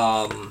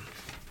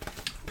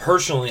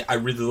 Personally, I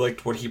really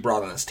liked what he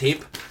brought on his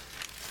tape.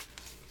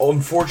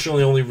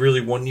 Unfortunately, only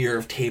really 1 year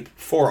of tape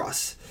for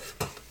us.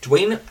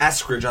 Dwayne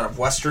Eskridge out of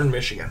Western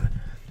Michigan.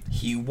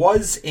 He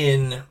was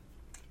in,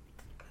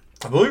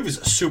 I believe he was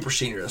a super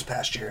senior this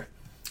past year.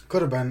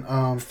 Could have been.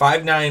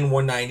 5'9",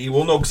 190.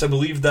 Well, no, because I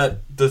believe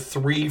that the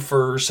 3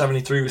 for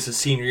 73 was his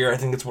senior year. I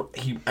think that's what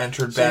he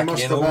entered back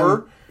in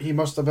over. He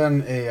must have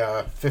been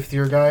a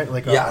fifth-year guy,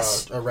 like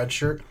a red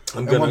shirt.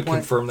 I'm going to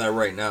confirm that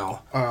right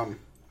now.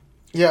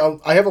 Yeah,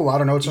 I have a lot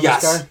of notes on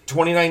this guy.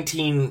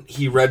 2019,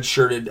 he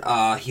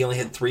redshirted. He only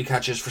had 3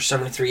 catches for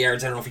 73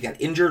 yards. I don't know if he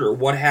got injured or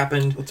what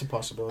happened. It's a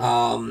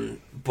possibility.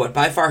 But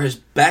by far his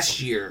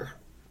best year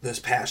this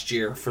past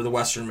year for the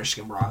Western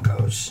Michigan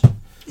Broncos.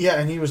 Yeah,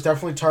 and he was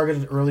definitely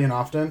targeted early and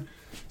often.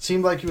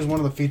 Seemed like he was one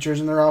of the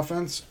features in their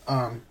offense.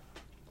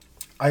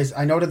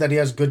 I noted that he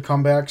has good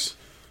comebacks.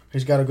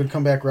 He's got a good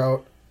comeback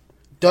route.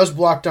 Does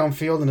block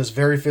downfield and is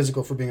very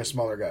physical for being a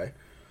smaller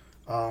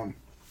guy.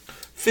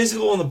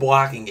 Physical in the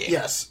blocking game.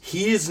 Yes.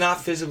 He is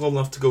not physical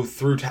enough to go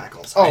through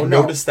tackles. Oh, I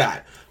noticed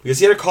that. Because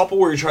he had a couple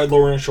where he tried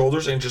lowering his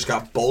shoulders and just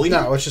got bullied.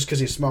 No, it's just because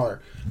he's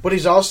smaller. But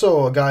he's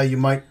also a guy you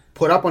might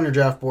put up on your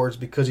draft boards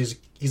because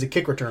he's a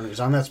kick returner. He's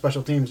on that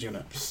special teams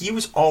unit. He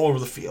was all over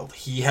the field.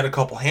 He had a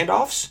couple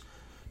handoffs.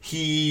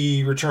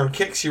 He returned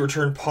kicks. He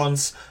returned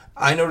punts.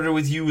 I noted it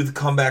with you. The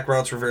comeback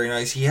routes were very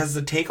nice. He has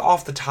the take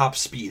off the top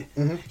speed.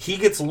 Mm-hmm. He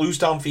gets loose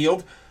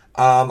downfield.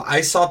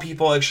 I saw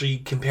people actually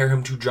compare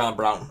him to John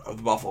Brown of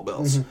the Buffalo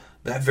Bills. Mm-hmm.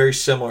 That very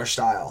similar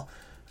style.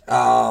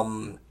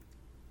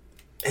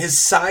 His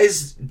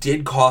size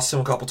did cost him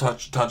a couple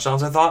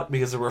touchdowns, I thought,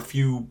 because there were a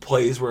few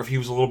plays where if he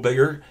was a little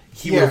bigger,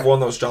 he would have won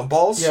those jump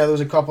balls. Yeah, there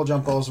was a couple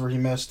jump balls where he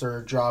missed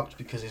or dropped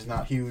because he's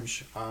not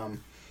huge.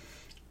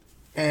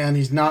 And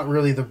he's not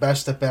really the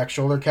best at back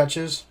shoulder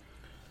catches.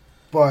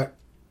 But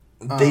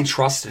they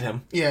trusted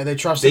him. Yeah, they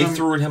trusted him. They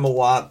threw at him a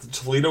lot. The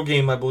Toledo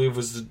game, I believe,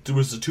 was the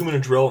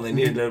 2-minute drill, and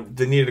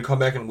they needed to come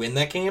back and win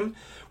that game,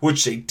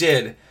 which they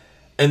did.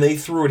 And they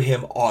threw at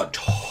him a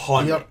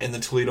ton in the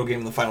Toledo game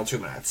in the final 2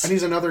 minutes. And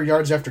he's another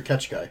yards after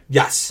catch guy.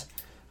 Yes.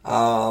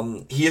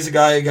 He is a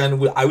guy, again,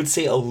 with, I would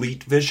say,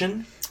 elite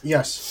vision.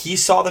 Yes. He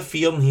saw the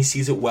field and he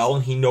sees it well,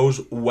 and he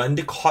knows when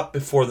to cut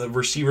before the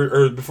receiver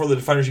or before the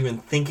defender's even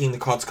thinking the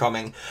cut's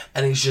coming,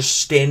 and he's just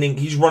standing.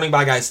 He's running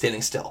by guys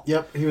standing still.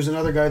 Yep. He was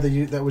another guy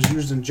that was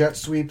used in jet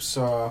sweeps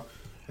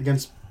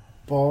against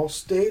Ball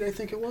State, I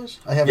think it was.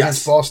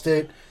 Against Ball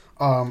State.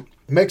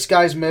 Makes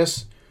guys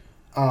miss.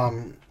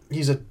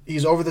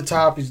 He's over the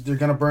top. They're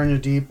gonna burn you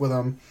deep with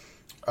him.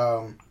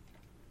 And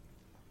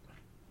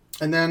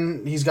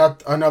then he's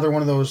got another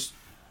one of those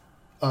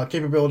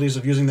capabilities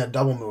of using that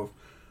double move.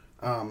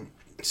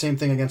 Same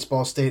thing against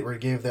Ball State, where he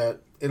gave that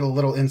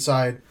little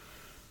inside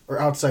or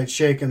outside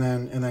shake, and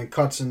then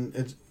cuts,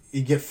 and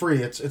you get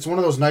free. It's one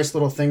of those nice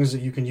little things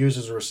that you can use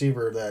as a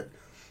receiver that,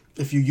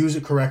 if you use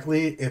it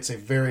correctly, it's a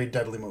very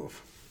deadly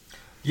move.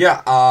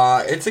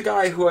 Yeah, it's a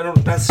guy who I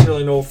don't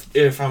necessarily know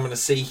if I'm going to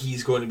say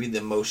he's going to be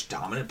the most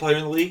dominant player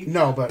in the league.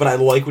 No, but I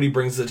like what he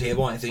brings to the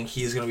table, and I think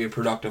he's going to be a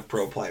productive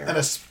pro player. And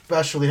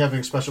especially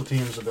having special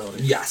teams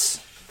ability.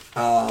 Yes.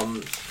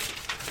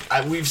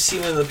 We've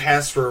seen in the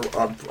past for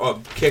a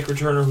kick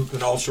returner who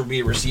can also be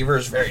a receiver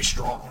is very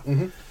strong.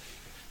 Mm-hmm.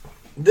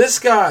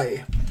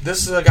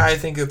 This is a guy I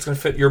think that's going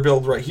to fit your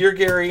build right here,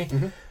 Gary.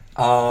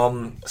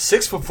 Mm-hmm.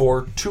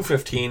 6'4",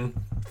 215.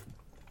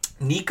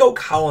 Nico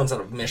Collins out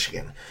of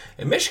Michigan.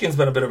 And Michigan's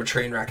been a bit of a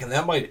train wreck, and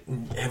that might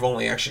have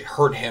only actually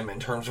hurt him in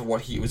terms of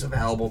what he was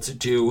available to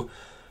do.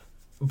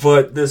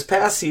 But this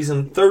past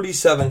season,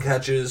 37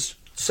 catches,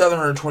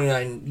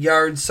 729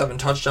 yards, 7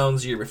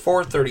 touchdowns. The year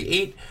before,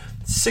 38,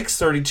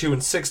 632,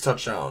 and 6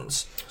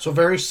 touchdowns. So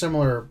very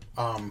similar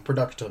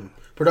production.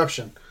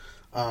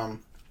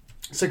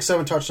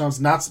 6-7 touchdowns.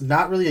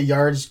 Not really a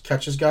yards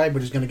catches guy,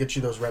 but he's going to get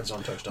you those red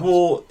zone touchdowns.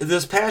 Well,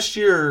 this past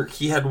year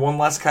he had one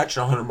less catch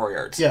and 100 more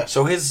yards. Yeah.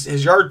 So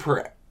his yard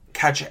per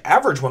catch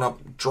average went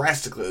up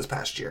drastically this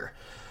past year.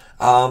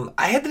 I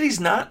had that he's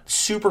not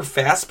super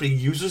fast, but he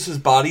uses his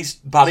body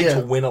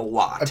to win a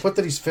lot. I put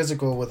that he's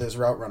physical with his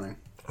route running.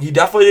 He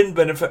definitely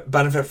didn't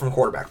benefit from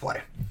quarterback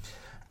play.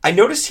 I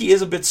noticed he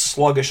is a bit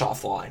sluggish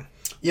off the line.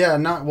 Yeah,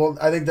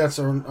 I think that's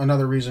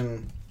another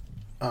reason.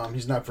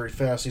 He's not very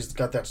fast. He's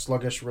got that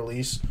sluggish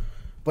release,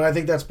 but I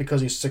think that's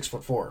because he's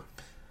 6'4".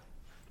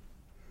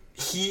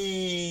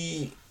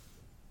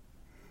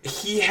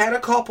 He had a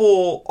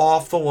couple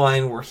off the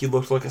line where he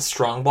looked like a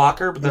strong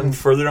blocker, but then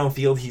further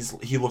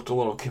downfield he looked a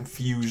little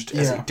confused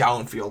as a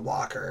downfield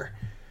blocker,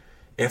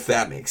 if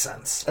that makes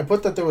sense. I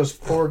put that there was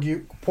poor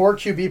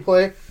QB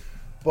play,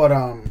 but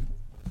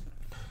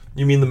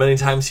You mean the many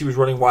times he was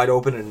running wide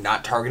open and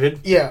not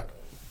targeted? Yeah,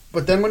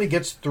 but then when he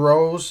gets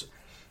throws.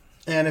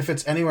 And if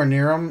it's anywhere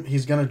near him,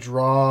 he's going to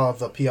draw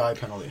the PI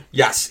penalty.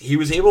 Yes, he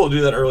was able to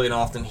do that early and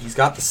often. He's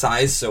got the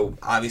size, so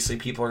obviously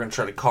people are going to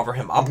try to cover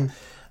him up.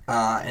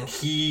 And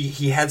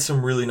he had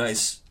some really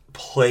nice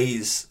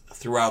plays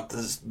throughout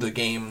the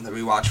game that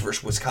we watched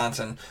versus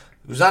Wisconsin.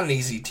 It was not an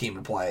easy team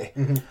to play.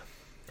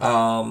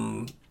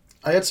 I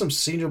had some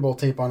Senior Bowl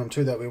tape on him,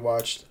 too, that we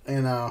watched.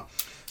 And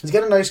he's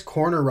got a nice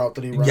corner route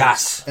that he runs.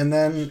 Yes. And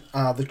then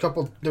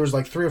there was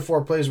like 3 or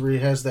 4 plays where he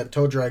has that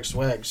toe drag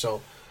swag, so...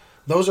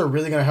 Those are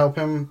really going to help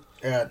him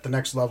at the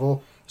next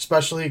level,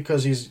 especially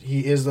because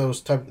he is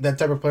that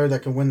type of player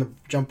that can win the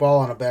jump ball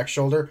on a back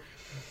shoulder.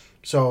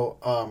 So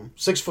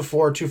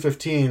 6'4",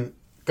 215,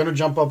 going to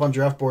jump up on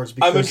draft boards.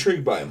 Because, I'm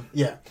intrigued by him.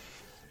 Yeah,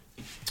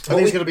 I think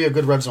he's going to be a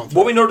good red zone.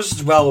 What we noticed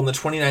as well in the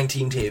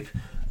 2019 tape,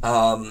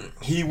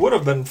 he would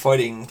have been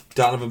fighting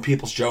Donovan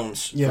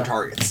Peoples-Jones for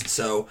targets.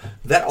 So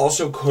that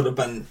also could have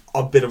been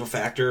a bit of a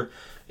factor.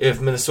 If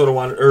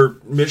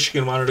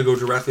Michigan wanted to go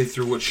directly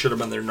through what should have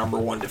been their number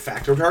 1 de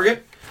facto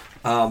target.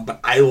 But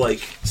I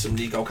like some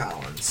Nico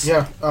Collins.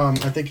 Yeah, I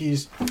think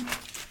he's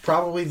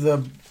probably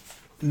the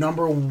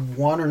number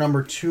 1 or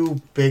number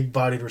 2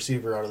 big-bodied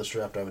receiver out of this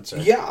draft, I would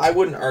say. Yeah, I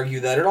wouldn't argue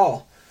that at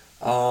all.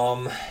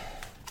 Our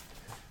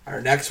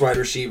next wide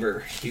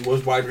receiver, he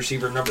was wide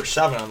receiver number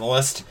 7 on the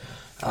list.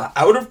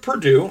 Out of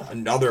Purdue,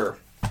 another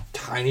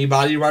tiny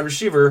body wide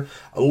receiver,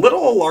 a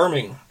little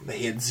alarming.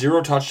 He had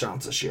 0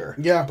 touchdowns this year.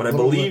 Yeah, but I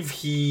believe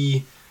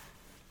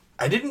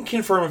I didn't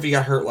confirm if he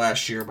got hurt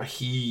last year, but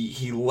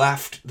he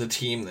left the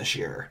team this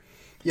year.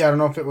 Yeah, I don't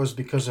know if it was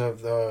because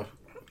of the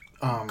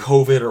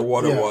COVID or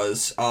what it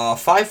was.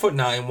 5'9",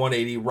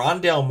 180.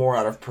 Rondale Moore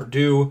out of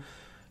Purdue.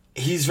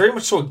 He's very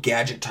much so a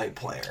gadget type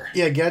player.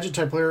 Yeah, gadget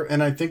type player,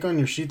 and I think on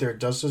your sheet there it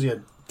does say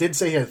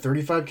he had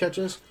 35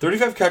 catches.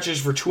 35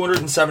 catches for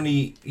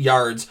 270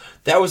 yards.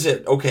 That was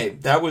it. Okay,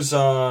 that was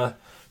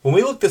when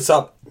we looked this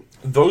up,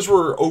 those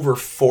were over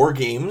 4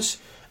 games,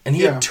 and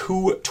he had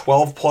 2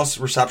 12-plus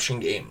reception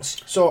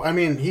games. So, I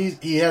mean,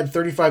 he had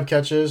 35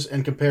 catches,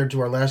 and compared to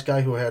our last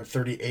guy who had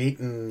 38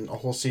 in a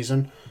whole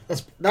season,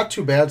 that's not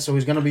too bad, so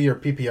he's going to be your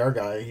PPR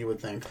guy, you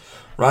would think.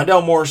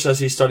 Rondale Moore says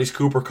he studies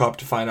Cooper Kupp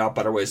to find out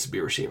better ways to be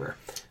a receiver.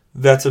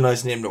 That's a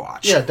nice name to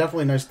watch. Yeah,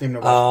 definitely a nice name to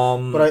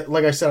watch. But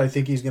like I said, I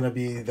think he's going to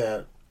be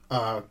that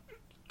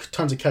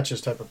tons of catches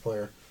type of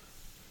player.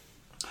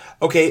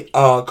 Okay,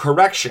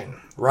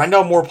 correction.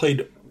 Rondale Moore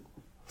played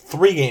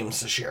 3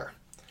 games this year.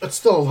 That's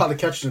still a lot of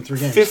catches in 3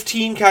 games.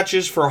 15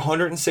 catches for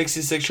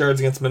 166 yards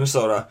against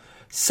Minnesota,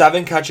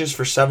 7 catches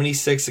for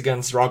 76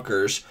 against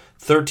Rutgers,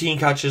 13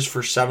 catches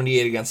for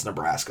 78 against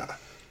Nebraska.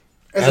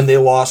 And they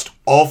lost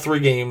all 3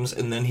 games,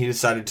 and then he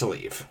decided to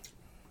leave.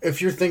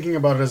 If you're thinking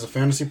about it as a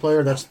fantasy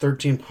player, that's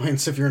 13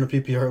 points if you're in a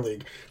PPR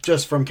league,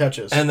 just from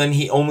catches. And then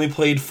he only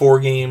played 4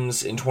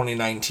 games in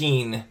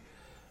 2019.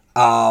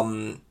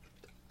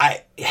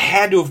 I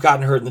had to have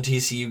gotten hurt in the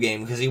TCU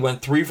game because he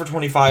went 3 for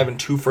 25 and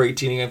 2 for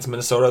 18 against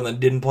Minnesota and then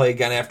didn't play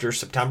again after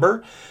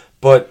September.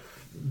 But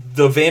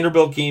the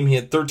Vanderbilt game, he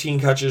had 13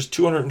 catches,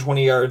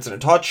 220 yards, and a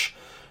touch.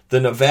 The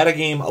Nevada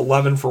game,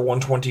 11 for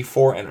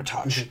 124 and a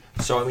touch.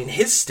 Mm-hmm. So, I mean,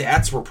 his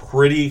stats were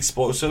pretty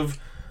explosive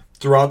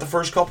throughout the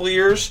first couple of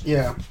years.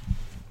 Yeah.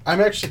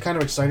 I'm actually kind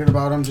of excited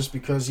about him just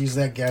because he's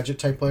that gadget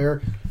type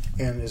player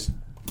and is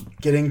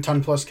getting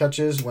ton plus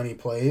catches when he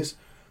plays.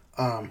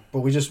 But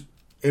we just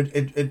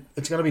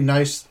it's gonna be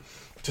nice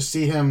to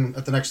see him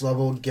at the next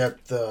level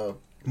get the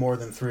more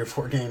than 3 or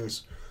 4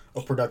 games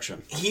of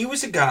production. He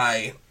was a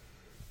guy,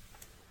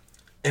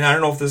 and I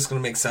don't know if this is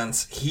going to make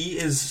sense. He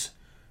is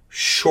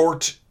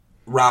short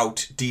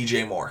route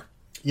DJ Moore.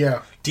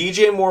 Yeah.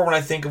 DJ Moore, when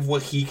I think of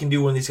what he can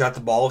do when he's got the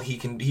ball, he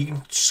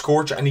can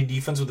scorch any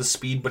defense with his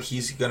speed, but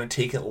he's going to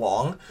take it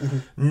long.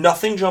 Mm-hmm.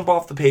 Nothing jump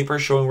off the paper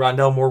showing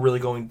Rondell Moore really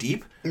going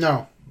deep.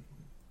 No.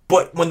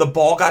 But when the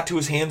ball got to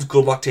his hands,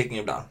 good luck taking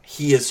him down.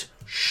 He is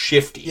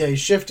shifty. Yeah, he's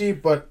shifty,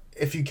 but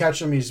if you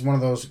catch him, he's one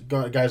of those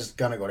guys that's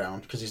going to go down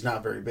because he's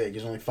not very big.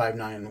 He's only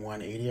 5'9" and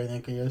 180, I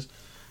think he is.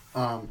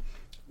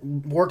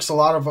 Works a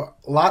lot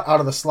out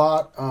of the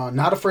slot.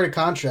 Not afraid of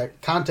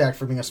contact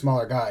for being a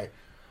smaller guy.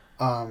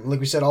 Like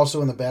we said,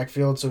 also in the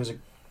backfield, so he's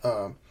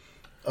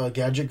a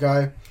gadget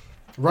guy.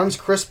 Runs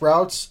crisp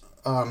routes.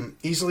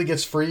 Easily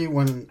gets free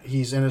when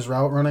he's in his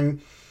route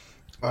running.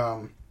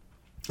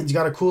 He's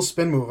got a cool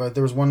spin move.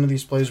 There was one of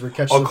these plays where he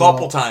catches a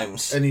couple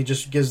times, and he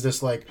just gives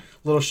this like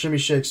little shimmy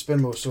shake spin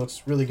move. So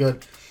it's really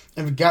good,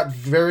 and we got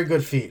very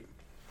good feet.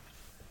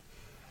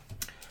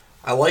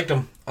 I liked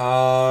him.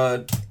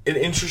 An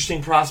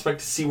interesting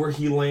prospect to see where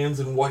he lands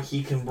and what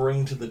he can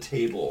bring to the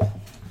table.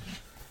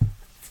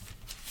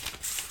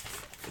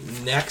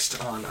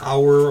 Next on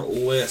our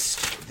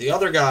list, the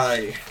other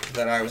guy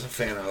that I was a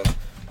fan of,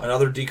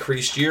 another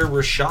decreased year,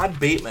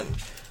 Rashad Bateman,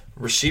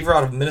 receiver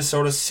out of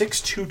Minnesota,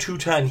 6'2",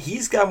 210.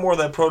 He's got more of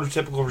that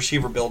prototypical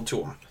receiver build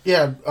to him.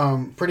 Yeah,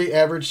 pretty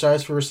average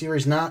size for a receiver.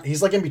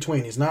 He's like in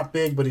between. He's not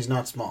big, but he's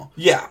not small.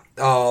 Yeah.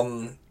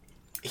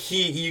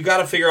 You got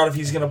to figure out if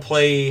he's going to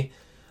play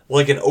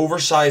like an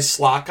oversized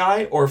slot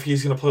guy or if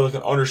he's going to play like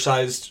an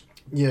undersized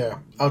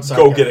outside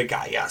go-get-it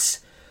guy,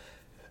 yes.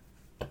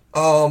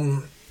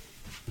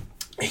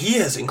 He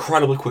has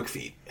incredibly quick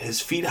feet. His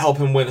feet help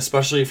him win,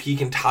 especially if he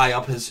can tie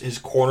up his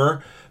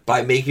corner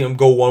by making him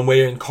go one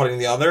way and cutting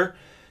the other.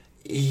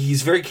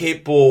 He's very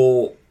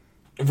capable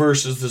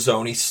versus the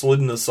zone. He slid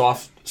in the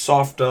soft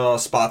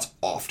spots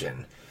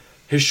often.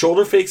 His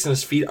shoulder fakes and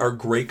his feet are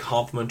great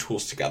complement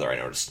tools together, I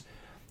noticed.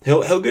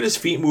 He'll get his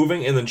feet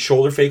moving and then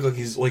shoulder fake like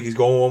he's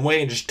going one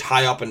way and just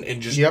tie up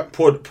and just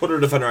put a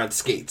defender on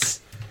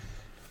skates.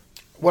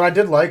 What I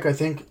did like, I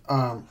think,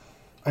 I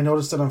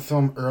noticed it on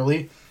film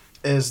early,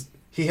 is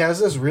he has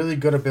this really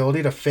good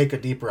ability to fake a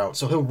deep route.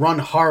 So he'll run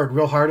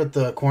real hard at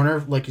the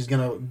corner, like he's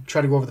going to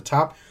try to go over the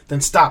top,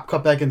 then stop,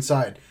 cut back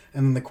inside.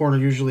 And then the corner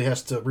usually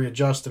has to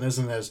readjust and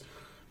isn't as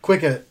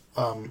quick at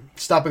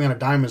stopping on a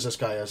dime as this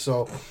guy is.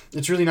 So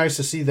it's really nice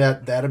to see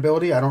that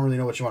ability. I don't really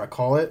know what you want to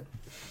call it.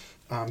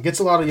 Gets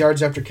a lot of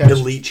yards after catch.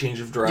 Elite change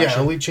of direction.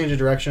 Yeah, elite change of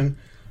direction.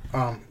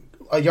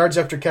 A yards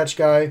after catch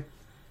guy.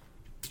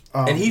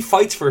 And he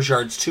fights for his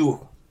yards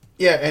too.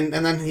 Yeah, and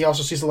then he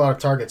also sees a lot of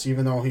targets,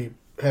 even though he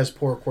has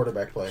poor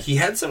quarterback play. He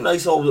had some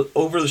nice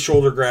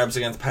over-the-shoulder grabs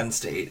against Penn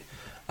State.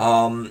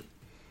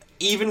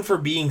 Even for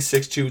being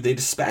 6'2", they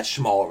dispatched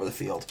him all over the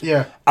field.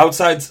 Yeah.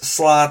 Outside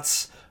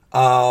slots. He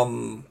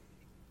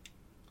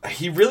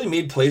really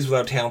made plays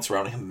without talent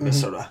surrounding him in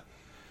Minnesota. Mm-hmm.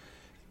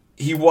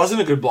 He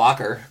wasn't a good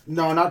blocker.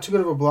 No, not too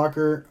good of a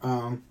blocker.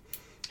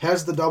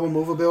 Has the double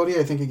move ability.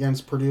 I think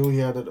against Purdue he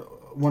had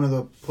one of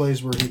the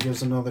plays where he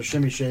gives another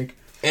shimmy shake.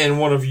 And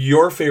one of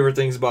your favorite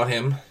things about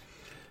him,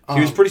 he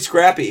was pretty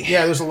scrappy.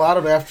 Yeah, there's a lot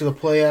of after the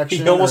play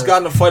action. He almost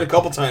got in a fight a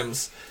couple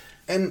times.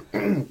 And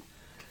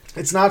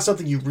it's not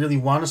something you really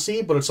want to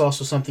see, but it's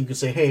also something you could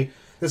say, hey,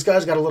 this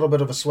guy's got a little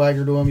bit of a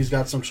swagger to him. He's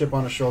got some chip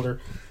on his shoulder.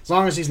 As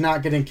long as he's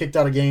not getting kicked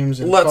out of games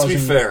and let's be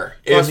fair.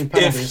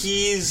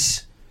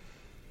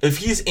 If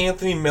he's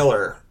Anthony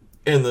Miller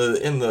in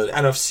the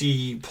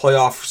NFC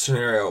playoff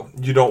scenario,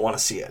 you don't want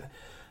to see it.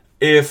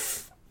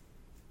 If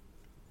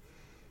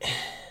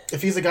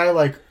he's a guy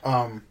like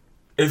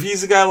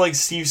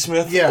Steve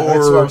Smith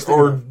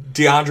or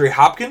DeAndre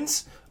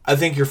Hopkins, I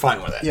think you're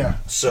fine with it. Yeah.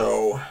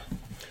 So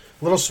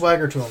little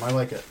swagger to him. I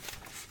like it.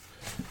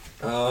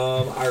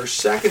 Our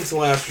second to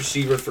last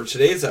receiver for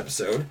today's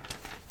episode,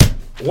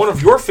 one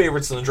of your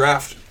favorites in the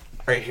draft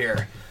right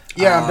here.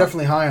 Yeah, I'm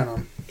definitely high on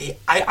him.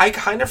 I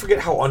kind of forget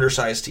how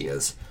undersized he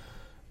is.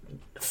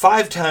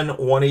 5'10",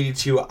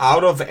 182,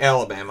 out of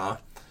Alabama.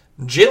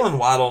 Jalen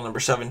Waddle, number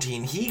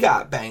 17, he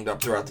got banged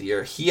up throughout the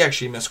year. He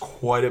actually missed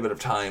quite a bit of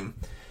time.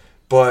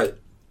 But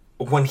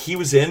when he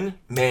was in,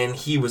 man,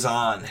 he was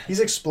on. He's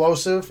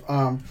explosive.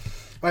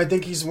 I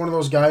think he's one of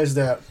those guys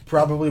that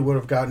probably would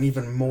have gotten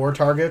even more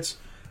targets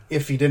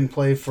if he didn't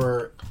play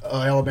for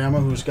Alabama,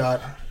 who's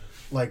got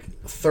like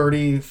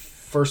 30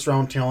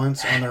 first-round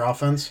talents on their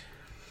offense.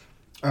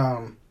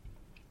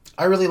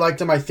 I really liked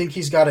him. I think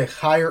he's got a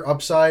higher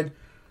upside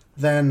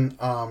than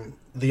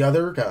the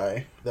other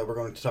guy that we're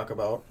going to talk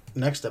about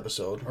next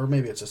episode. Or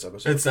maybe it's this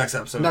episode. It's next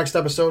episode. Next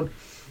episode.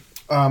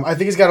 I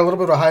think he's got a little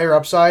bit of a higher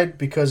upside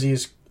because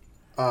he's...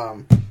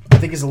 I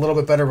think he's a little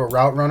bit better of a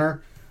route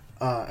runner.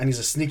 And he's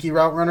a sneaky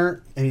route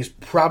runner. And he's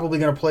probably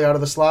going to play out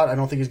of the slot. I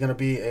don't think he's going to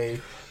be a...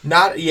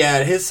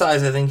 at his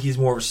size, I think he's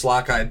more of a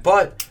slot guy.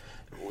 But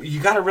you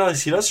got to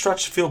realize he does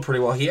stretch the field pretty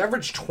well. He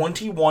averaged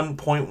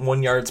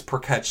 21.1 yards per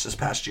catch this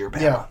past year,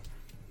 Bama. Yeah.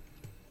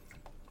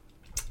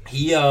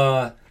 He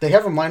They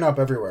have him line up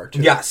everywhere,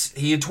 too. Yes,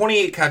 he had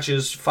 28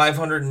 catches,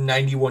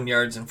 591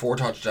 yards, and 4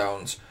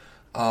 touchdowns.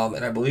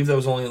 And I believe that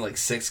was only in like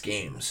 6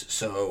 games.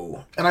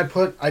 So, and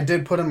I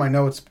did put in my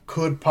notes,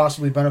 could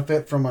possibly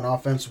benefit from an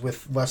offense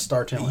with less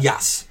star talent.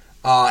 Yes.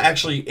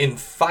 Actually, in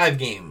 5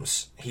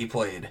 games he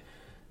played.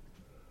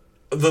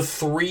 The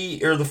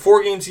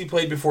 4 games he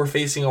played before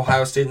facing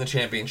Ohio State in the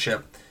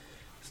championship.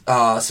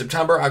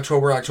 September,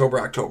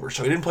 October.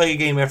 So he didn't play a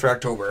game after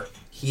October.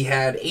 He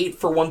had 8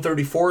 for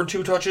 134 and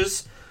 2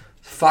 touches,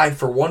 5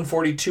 for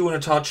 142 and a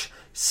touch,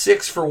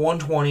 6 for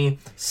 120,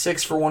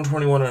 6 for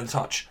 121 and a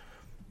touch.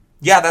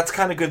 Yeah, that's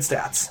kind of good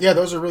stats. Yeah,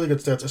 those are really good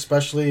stats,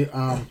 especially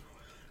a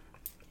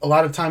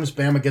lot of times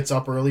Bama gets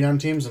up early on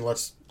teams and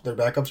lets their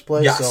backups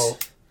play. Yes. So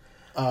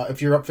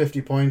if you're up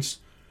 50 points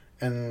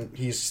and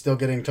he's still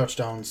getting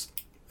touchdowns,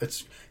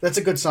 that's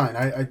a good sign.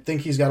 I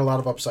think he's got a lot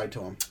of upside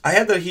to him. I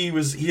had that he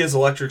has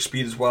electric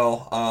speed as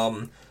well,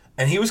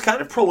 and he was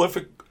kind of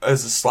prolific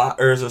as a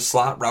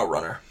slot route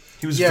runner.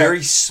 He was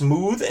very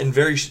smooth and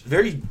very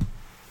very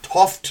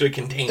tough to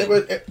contain.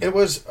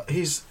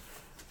 He's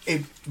a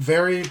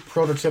very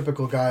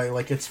prototypical guy.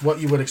 Like, it's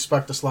what you would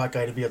expect a slot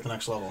guy to be at the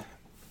next level.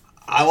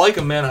 I like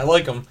him, man. I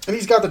like him. And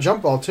he's got the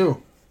jump ball,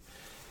 too.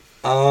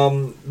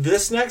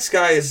 This next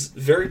guy is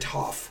very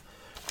tough.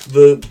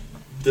 The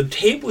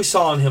tape we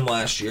saw on him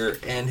last year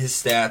and his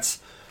stats,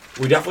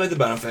 we definitely had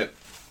the benefit.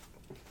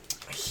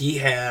 He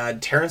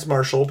had Terrence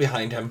Marshall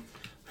behind him,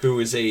 who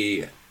is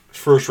a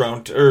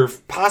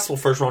possible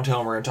first round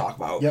talent we're going to talk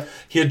about. Yep.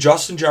 He had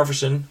Justin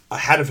Jefferson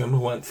ahead of him,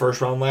 who went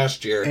first round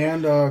last year.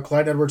 And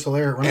Clyde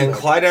Edwards-Helaire at running back.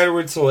 Clyde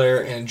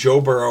Edwards-Helaire and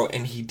Joe Burrow,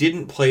 and he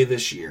didn't play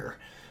this year.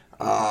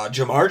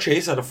 Jamar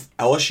Chase out of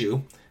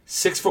LSU,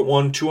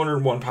 6'1",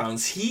 201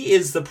 pounds. He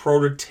is the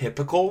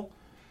prototypical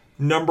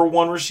number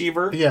 1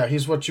 receiver. Yeah,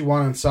 he's what you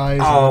want in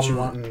size and what you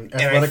want in athletic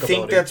ability. And I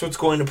think that's what's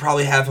going to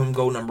probably have him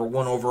go number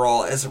 1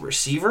 overall as a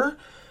receiver.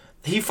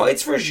 He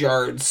fights for his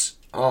yards.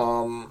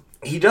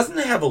 He doesn't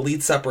have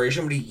elite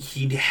separation, but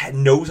he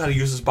knows how to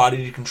use his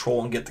body to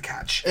control and get the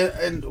catch.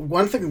 And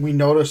one thing we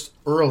noticed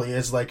early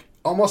is, like,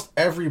 almost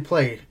every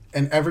play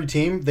and every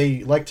team,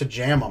 they like to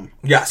jam him.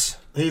 Yes.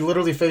 He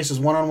literally faces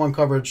one-on-one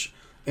coverage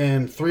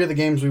in 3 of the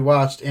games we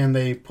watched, and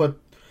they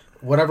put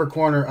whatever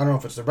corner, I don't know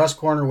if it's the best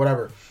corner or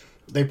whatever,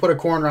 they put a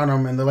corner on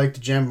him and they like to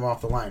jam him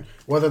off the line.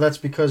 Whether that's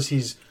because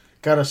he's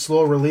got a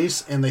slow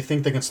release and they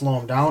think they can slow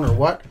him down or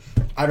what,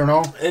 I don't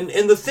know.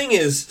 And the thing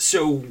is,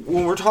 so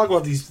when we're talking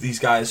about these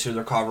guys who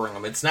they're covering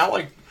him, it's not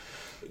like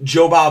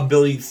Joe Bob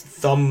Billy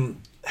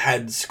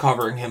Thumbheads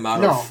covering him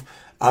out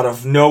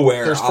of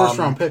nowhere. There's first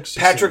round picks.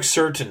 Patrick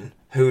Surtain,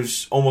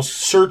 who's almost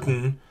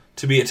certain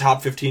to be a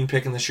top 15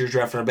 pick in this year's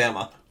draft in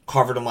Alabama,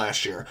 covered him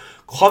last year.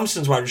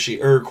 Clemson's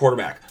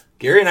quarterback.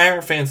 Gary and I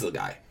aren't fans of the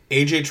guy.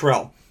 AJ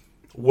Terrell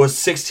was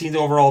 16th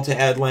overall to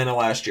Atlanta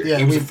last year. Yeah,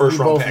 he was a first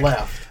round pick. pick.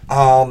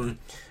 Laughed.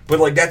 But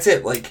like that's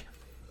it. Like,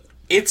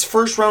 it's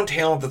first round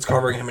talent that's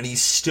covering him, and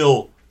he's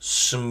still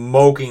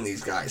smoking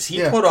these guys.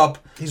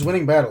 He's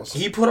winning battles.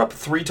 He put up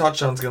 3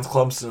 touchdowns against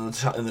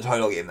Clemson in the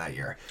title game that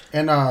year.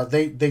 And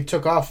they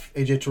took off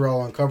AJ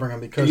Terrell on covering him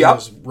because he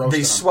was roasting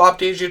They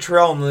swapped AJ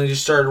Terrell, and then they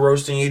just started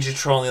roasting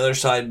AJ Terrell on the other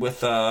side with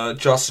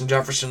Justin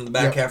Jefferson in the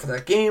back half of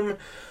that game.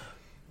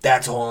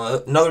 That's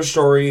another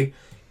story.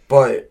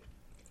 But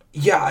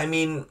yeah, I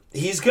mean,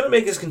 he's going to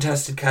make his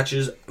contested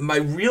catches. My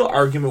real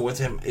argument with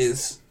him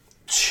is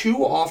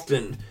too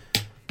often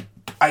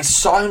I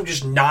saw him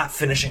just not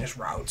finishing his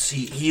routes.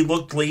 He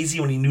looked lazy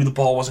when he knew the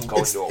ball wasn't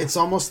going to him. It's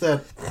almost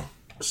that...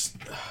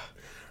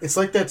 It's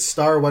like that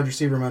star wide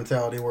receiver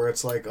mentality where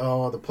it's like,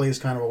 oh, the play's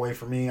kind of away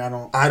from me. I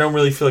don't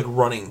really feel like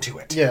running to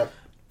it. Yeah.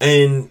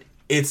 And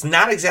it's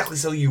not exactly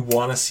something you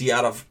want to see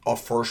out of a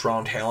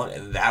first-round talent,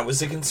 and that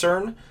was a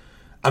concern.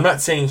 I'm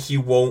not saying he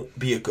won't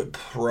be a good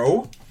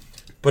pro,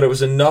 but it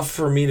was enough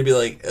for me to be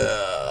like, do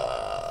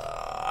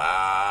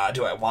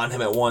I want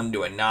him at 1?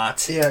 Do I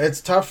not? Yeah,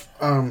 it's tough.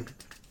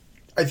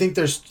 I think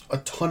there's a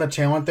ton of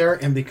talent there,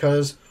 and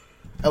because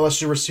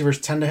LSU receivers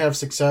tend to have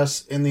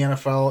success in the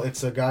NFL,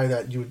 it's a guy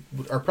that you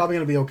are probably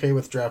going to be okay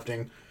with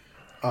drafting.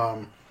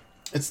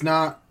 It's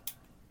not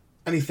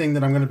anything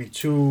that I'm going to be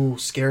too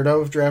scared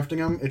of drafting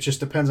him. It just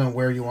depends on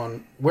where you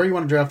want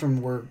to draft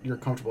him, where you're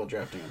comfortable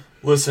drafting him.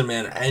 Listen,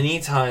 man,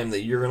 anytime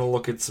that you're going to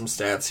look at some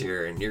stats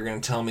here and you're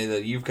going to tell me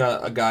that you've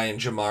got a guy in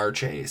Jamar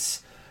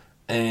Chase,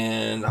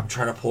 and I'm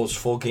trying to pull his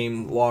full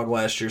game log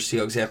last year, see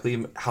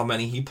exactly how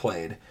many he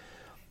played.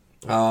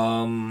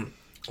 Go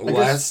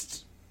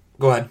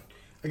ahead.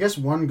 I guess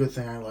one good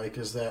thing I like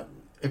is that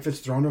if it's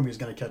thrown to him, he's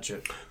going to catch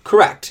it.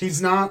 Correct.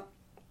 He's not...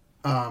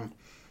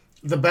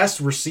 the best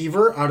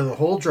receiver out of the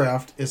whole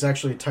draft is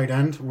actually a tight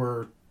end,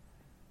 who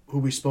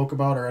we spoke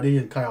about already,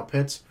 and Kyle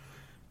Pitts.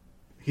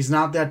 He's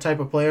not that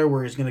type of player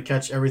where he's going to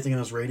catch everything in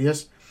his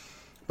radius,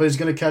 but he's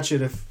going to catch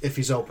it if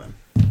he's open.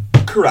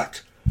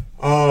 Correct.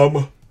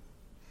 So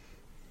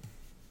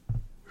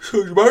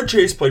Jamar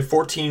Chase played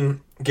 14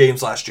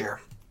 games last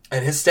year,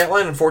 and his stat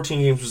line in 14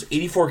 games was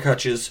 84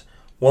 catches,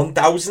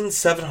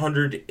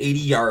 1,780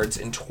 yards,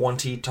 and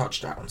 20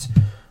 touchdowns.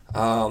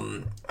 I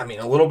mean,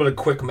 a little bit of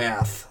quick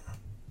math.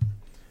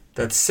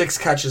 That's 6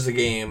 catches a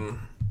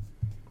game,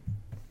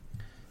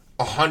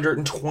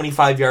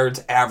 125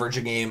 yards average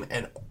a game,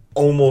 and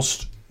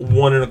almost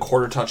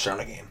 1.25 touchdown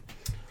a game.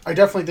 I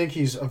definitely think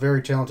he's a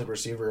very talented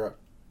receiver.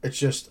 It's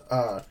just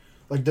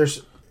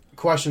there's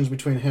questions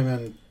between him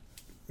and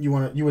you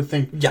would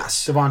think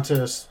yes,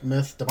 Devonta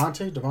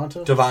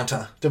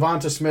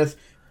Smith.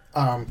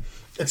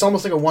 It's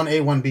almost like a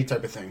 1A 1B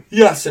type of thing.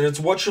 Yes, and it's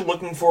what you're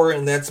looking for,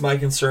 and that's my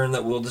concern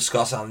that we'll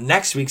discuss on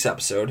next week's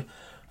episode.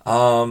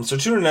 So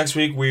tune in next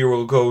week. We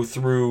will go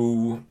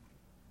through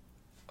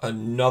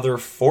another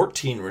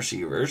 14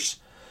 receivers,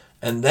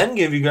 and then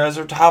give you guys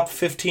our top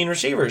 15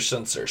 receivers,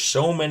 since there's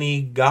so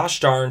many gosh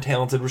darn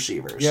talented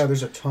receivers. Yeah,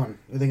 there's a ton.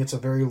 I think it's a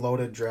very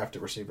loaded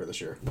drafted receiver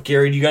this year.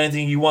 Gary, do you got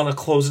anything you want to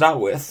close it out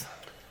with?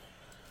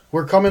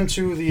 We're coming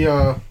to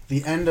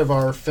the end of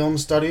our film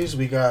studies.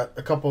 We got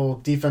a couple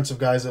defensive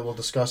guys that we'll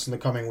discuss in the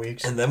coming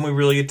weeks. And then we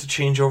really get to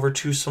change over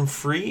to some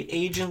free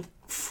agent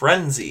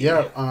frenzy.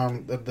 Yeah,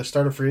 the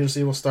start of free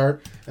agency will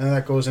start, and then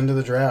that goes into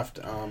the draft.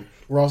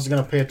 We're also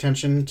going to pay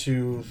attention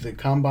to the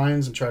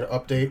combines and try to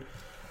update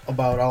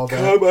about all that.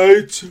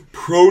 Combines,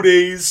 pro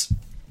days,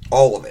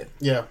 all of it.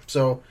 Yeah,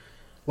 so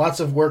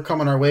lots of work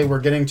coming our way. We're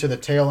getting to the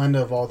tail end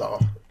of all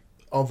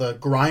the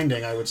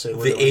grinding, I would say.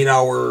 The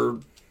 8-hour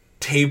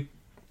tape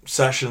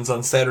sessions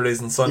on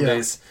Saturdays and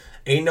Sundays.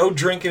 Yeah. Ain't no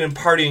drinking and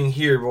partying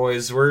here,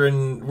 boys. We're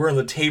in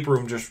the tape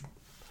room just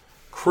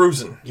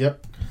cruising.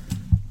 Yep.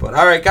 But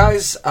all right,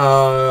 guys,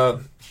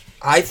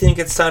 I think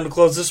it's time to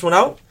close this one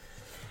out.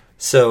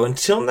 So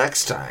until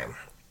next time,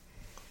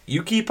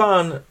 you keep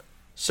on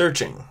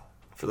searching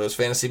for those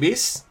fantasy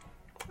beasts,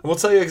 and we'll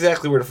tell you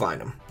exactly where to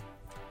find them.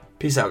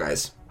 Peace out,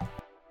 guys.